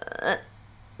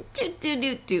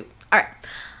right.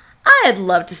 I'd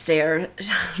love to share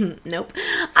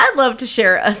I'd love to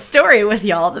share a story with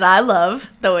y'all that I love,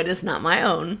 though it is not my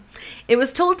own. It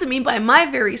was told to me by my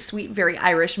very sweet, very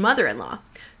Irish mother-in-law,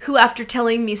 who, after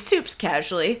telling me soups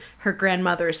casually, her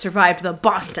grandmother survived the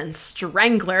Boston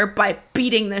Strangler by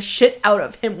beating the shit out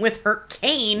of him with her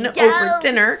cane over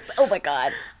dinner. Oh my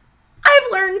God.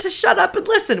 I've learned to shut up and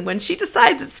listen when she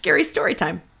decides it's scary story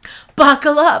time.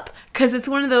 Buckle up, because it's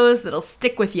one of those that'll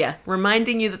stick with you,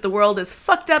 reminding you that the world is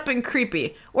fucked up and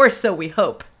creepy, or so we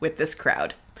hope, with this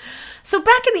crowd. So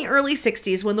back in the early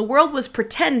 60s, when the world was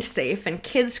pretend safe and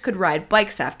kids could ride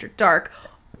bikes after dark,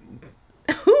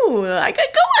 ooh, I got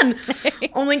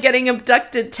going. Only getting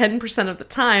abducted 10% of the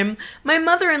time, my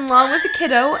mother-in-law was a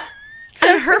kiddo,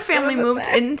 and her family moved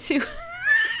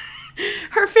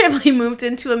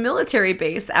into a military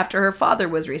base after her father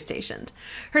was restationed.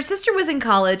 Her sister was in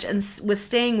college and was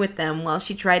staying with them while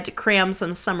she tried to cram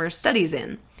some summer studies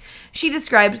in. She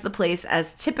describes the place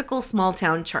as typical small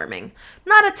town charming.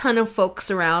 Not a ton of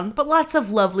folks around, but lots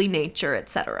of lovely nature,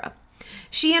 etc.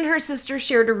 She and her sister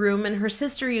shared a room, and her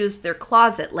sister used their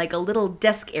closet like a little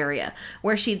desk area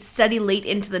where she'd study late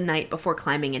into the night before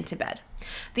climbing into bed.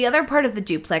 The other part of the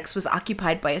duplex was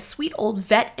occupied by a sweet old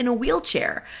vet in a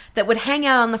wheelchair that would hang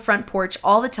out on the front porch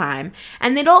all the time,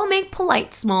 and they'd all make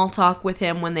polite small talk with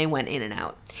him when they went in and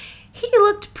out. He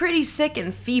looked pretty sick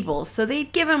and feeble, so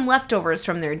they'd give him leftovers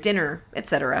from their dinner,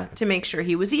 etc., to make sure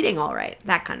he was eating all right,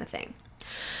 that kind of thing.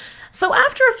 So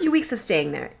after a few weeks of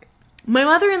staying there, my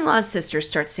mother-in-law's sister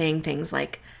starts saying things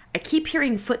like, I keep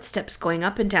hearing footsteps going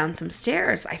up and down some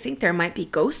stairs. I think there might be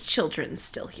ghost children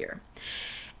still here.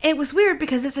 It was weird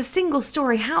because it's a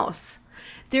single-story house.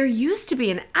 There used to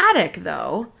be an attic,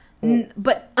 though,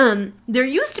 there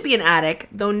used to be an attic,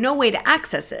 though no way to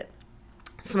access it.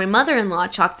 So my mother-in-law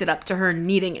chalked it up to her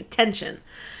needing attention.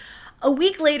 A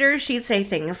week later, she'd say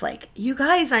things like, you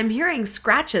guys, I'm hearing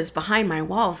scratches behind my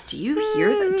walls. Do you hear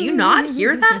that? Do you not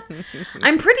hear that?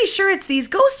 I'm pretty sure it's these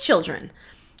ghost children.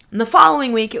 And the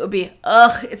following week, it would be,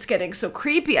 ugh, it's getting so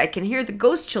creepy. I can hear the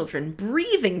ghost children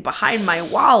breathing behind my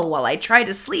wall while I try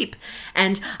to sleep.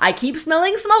 And I keep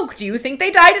smelling smoke. Do you think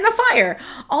they died in a fire?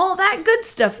 All that good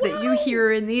stuff that you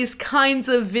hear in these kinds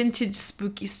of vintage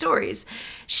spooky stories.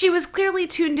 She was clearly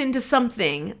tuned into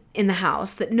something in the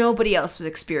house that nobody else was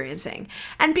experiencing.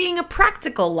 And being a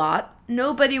practical lot,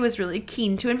 nobody was really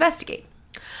keen to investigate.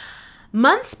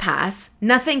 Months pass,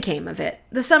 nothing came of it.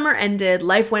 The summer ended,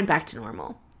 life went back to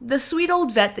normal. The sweet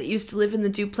old vet that used to live in the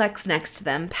duplex next to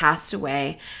them passed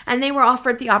away, and they were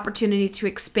offered the opportunity to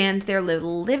expand their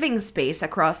little living space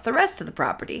across the rest of the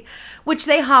property, which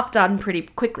they hopped on pretty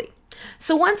quickly.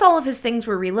 So once all of his things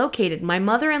were relocated, my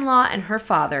mother-in-law and her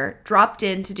father dropped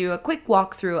in to do a quick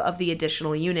walkthrough of the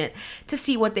additional unit to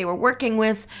see what they were working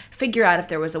with, figure out if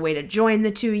there was a way to join the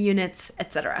two units,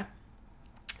 etc.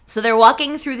 So they're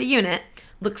walking through the unit.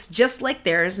 Looks just like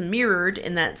theirs, mirrored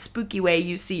in that spooky way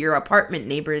you see your apartment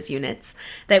neighbors' units,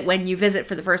 that when you visit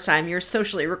for the first time, you're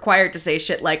socially required to say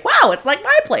shit like, wow, it's like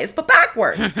my place, but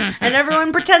backwards. And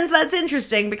everyone pretends that's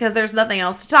interesting because there's nothing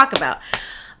else to talk about.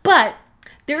 But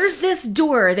there's this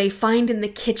door they find in the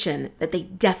kitchen that they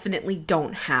definitely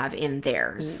don't have in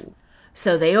theirs. Ooh.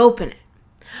 So they open it.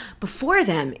 Before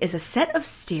them is a set of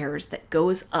stairs that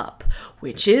goes up,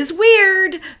 which is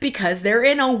weird because they're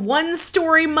in a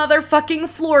one-story motherfucking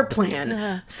floor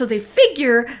plan. So they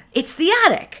figure it's the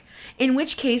attic, in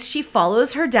which case she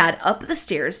follows her dad up the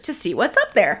stairs to see what's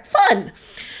up there. Fun!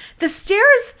 The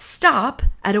stairs stop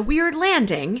at a weird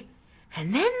landing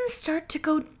and then start to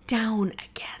go down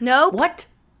again. Nope. What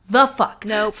the fuck?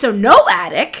 Nope. So no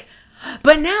attic.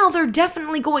 But now they're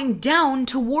definitely going down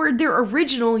toward their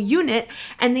original unit,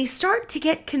 and they start to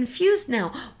get confused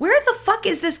now. Where the fuck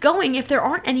is this going if there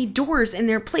aren't any doors in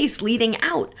their place leading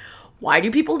out? Why do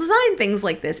people design things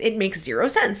like this? It makes zero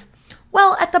sense.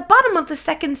 Well, at the bottom of the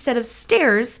second set of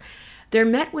stairs, they're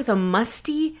met with a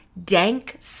musty,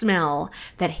 dank smell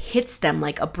that hits them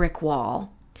like a brick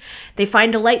wall. They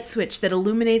find a light switch that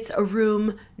illuminates a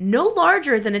room no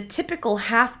larger than a typical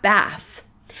half bath.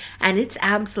 And it's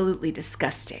absolutely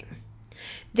disgusting.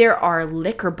 There are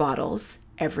liquor bottles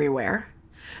everywhere.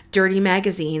 Dirty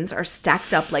magazines are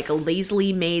stacked up like a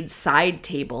lazily made side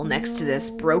table next to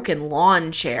this broken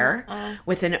lawn chair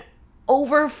with an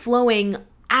overflowing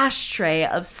ashtray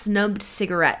of snubbed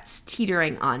cigarettes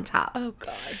teetering on top. Oh,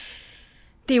 God.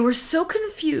 They were so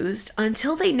confused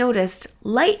until they noticed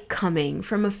light coming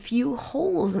from a few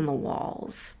holes in the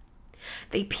walls.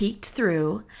 They peeked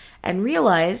through and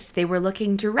realized they were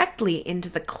looking directly into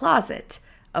the closet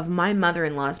of my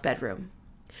mother-in-law's bedroom.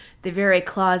 The very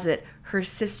closet her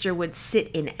sister would sit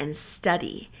in and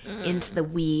study into the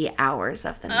wee hours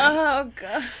of the night. Oh,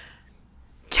 God.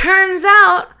 Turns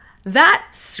out that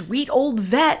sweet old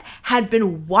vet had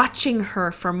been watching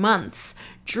her for months,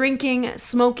 drinking,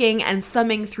 smoking, and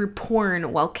thumbing through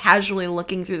porn while casually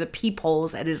looking through the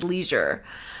peepholes at his leisure.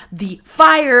 The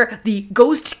fire the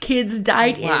ghost kids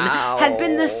died in had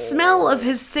been the smell of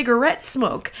his cigarette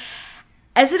smoke.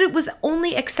 As it was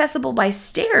only accessible by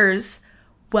stairs,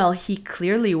 well, he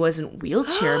clearly wasn't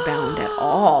wheelchair bound at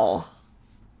all.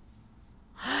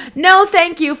 No,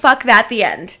 thank you. Fuck that. The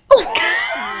end.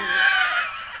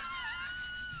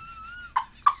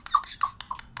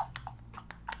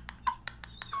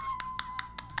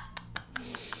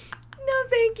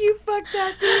 you fucked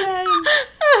up the end.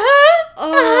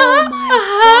 Oh my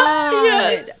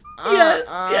god.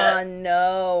 Yes.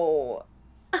 No.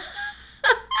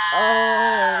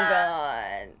 Oh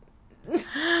god.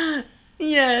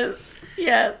 Yes.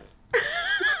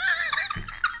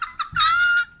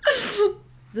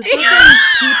 The fucking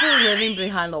people living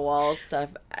behind the walls stuff,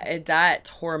 that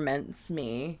torments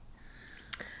me.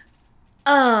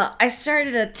 I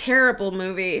started a terrible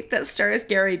movie that stars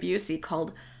Gary Busey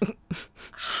called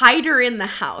Hider in the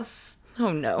House.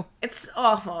 Oh no. It's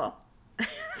awful.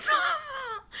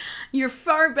 You're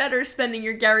far better spending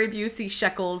your Gary Busey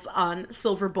shekels on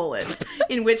Silver Bullet,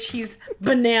 in which he's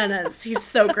bananas. He's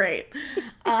so great.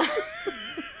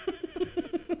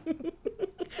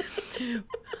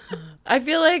 I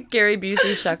feel like Gary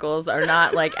Busey shekels are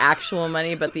not like actual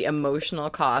money, but the emotional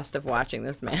cost of watching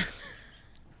this man.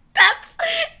 That's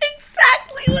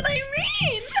exactly what I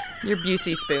mean. Your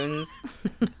Busey spoons.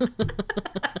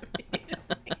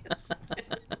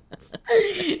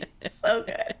 So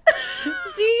good.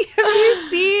 Have you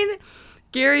seen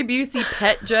Gary Busey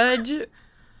Pet Judge?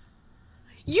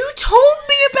 You told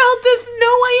me about this. No,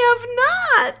 I have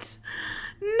not.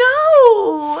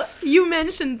 No. You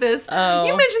mentioned this. Oh.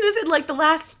 You mentioned this in like the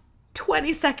last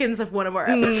 20 seconds of one of our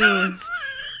episodes.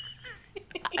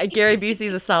 Gary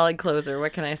Busey's a solid closer.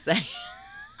 What can I say?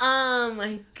 Oh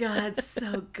my God,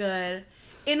 so good.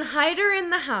 In Hider in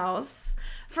the House,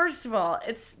 first of all,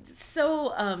 it's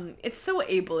so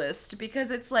ableist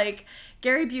because it's like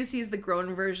Gary Busey's the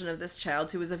grown version of this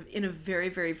child who was in a very,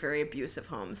 very, very abusive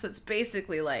home. So it's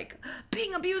basically like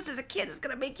being abused as a kid is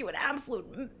going to make you an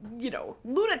absolute,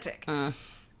 lunatic.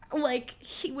 Like,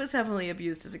 he was heavily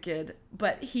abused as a kid,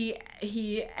 but he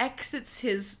exits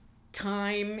his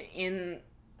time in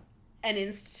an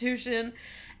institution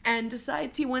and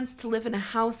decides he wants to live in a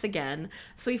house again.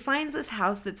 So he finds this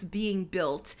house that's being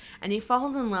built and he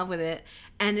falls in love with it.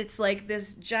 And it's like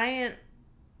this giant,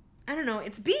 I don't know,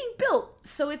 it's being built.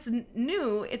 So it's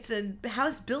new. It's a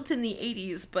house built in the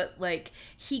 80s, but like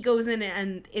he goes in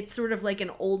and it's sort of like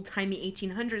an old timey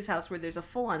 1800s house where there's a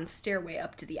full on stairway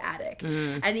up to the attic.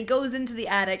 And he goes into the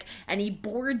attic and he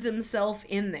boards himself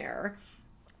in there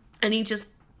and he just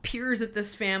peers at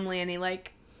this family and he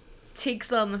like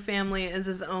takes on the family as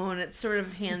his own. It's sort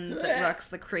of hand that rocks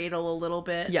the cradle a little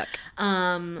bit. Yuck.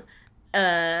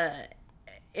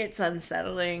 It's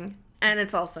unsettling and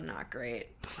it's also not great.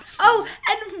 Oh,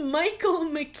 and Michael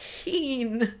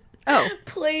McKean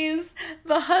plays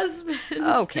the husband.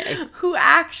 Okay. Who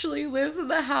actually lives in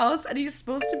the house and he's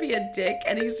supposed to be a dick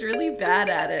and he's really bad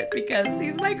at it because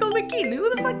he's Michael McKean. Who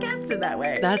the fuck cast it that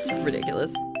way? That's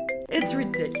ridiculous. It's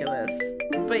ridiculous.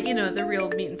 But, the real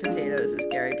meat and potatoes is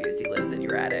Gary Busey lives in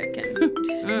your attic and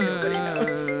just nobody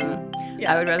knows.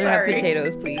 Yeah, I would rather have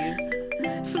potatoes, please.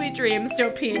 Sweet dreams,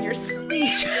 don't pee in your sleep.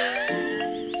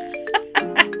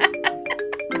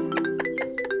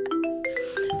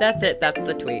 That's it. That's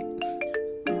the tweet.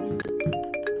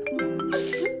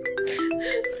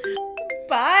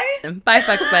 Bye. Bye,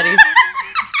 fuck buddies.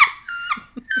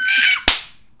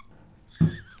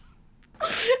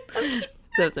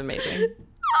 That was amazing.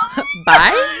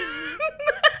 Bye.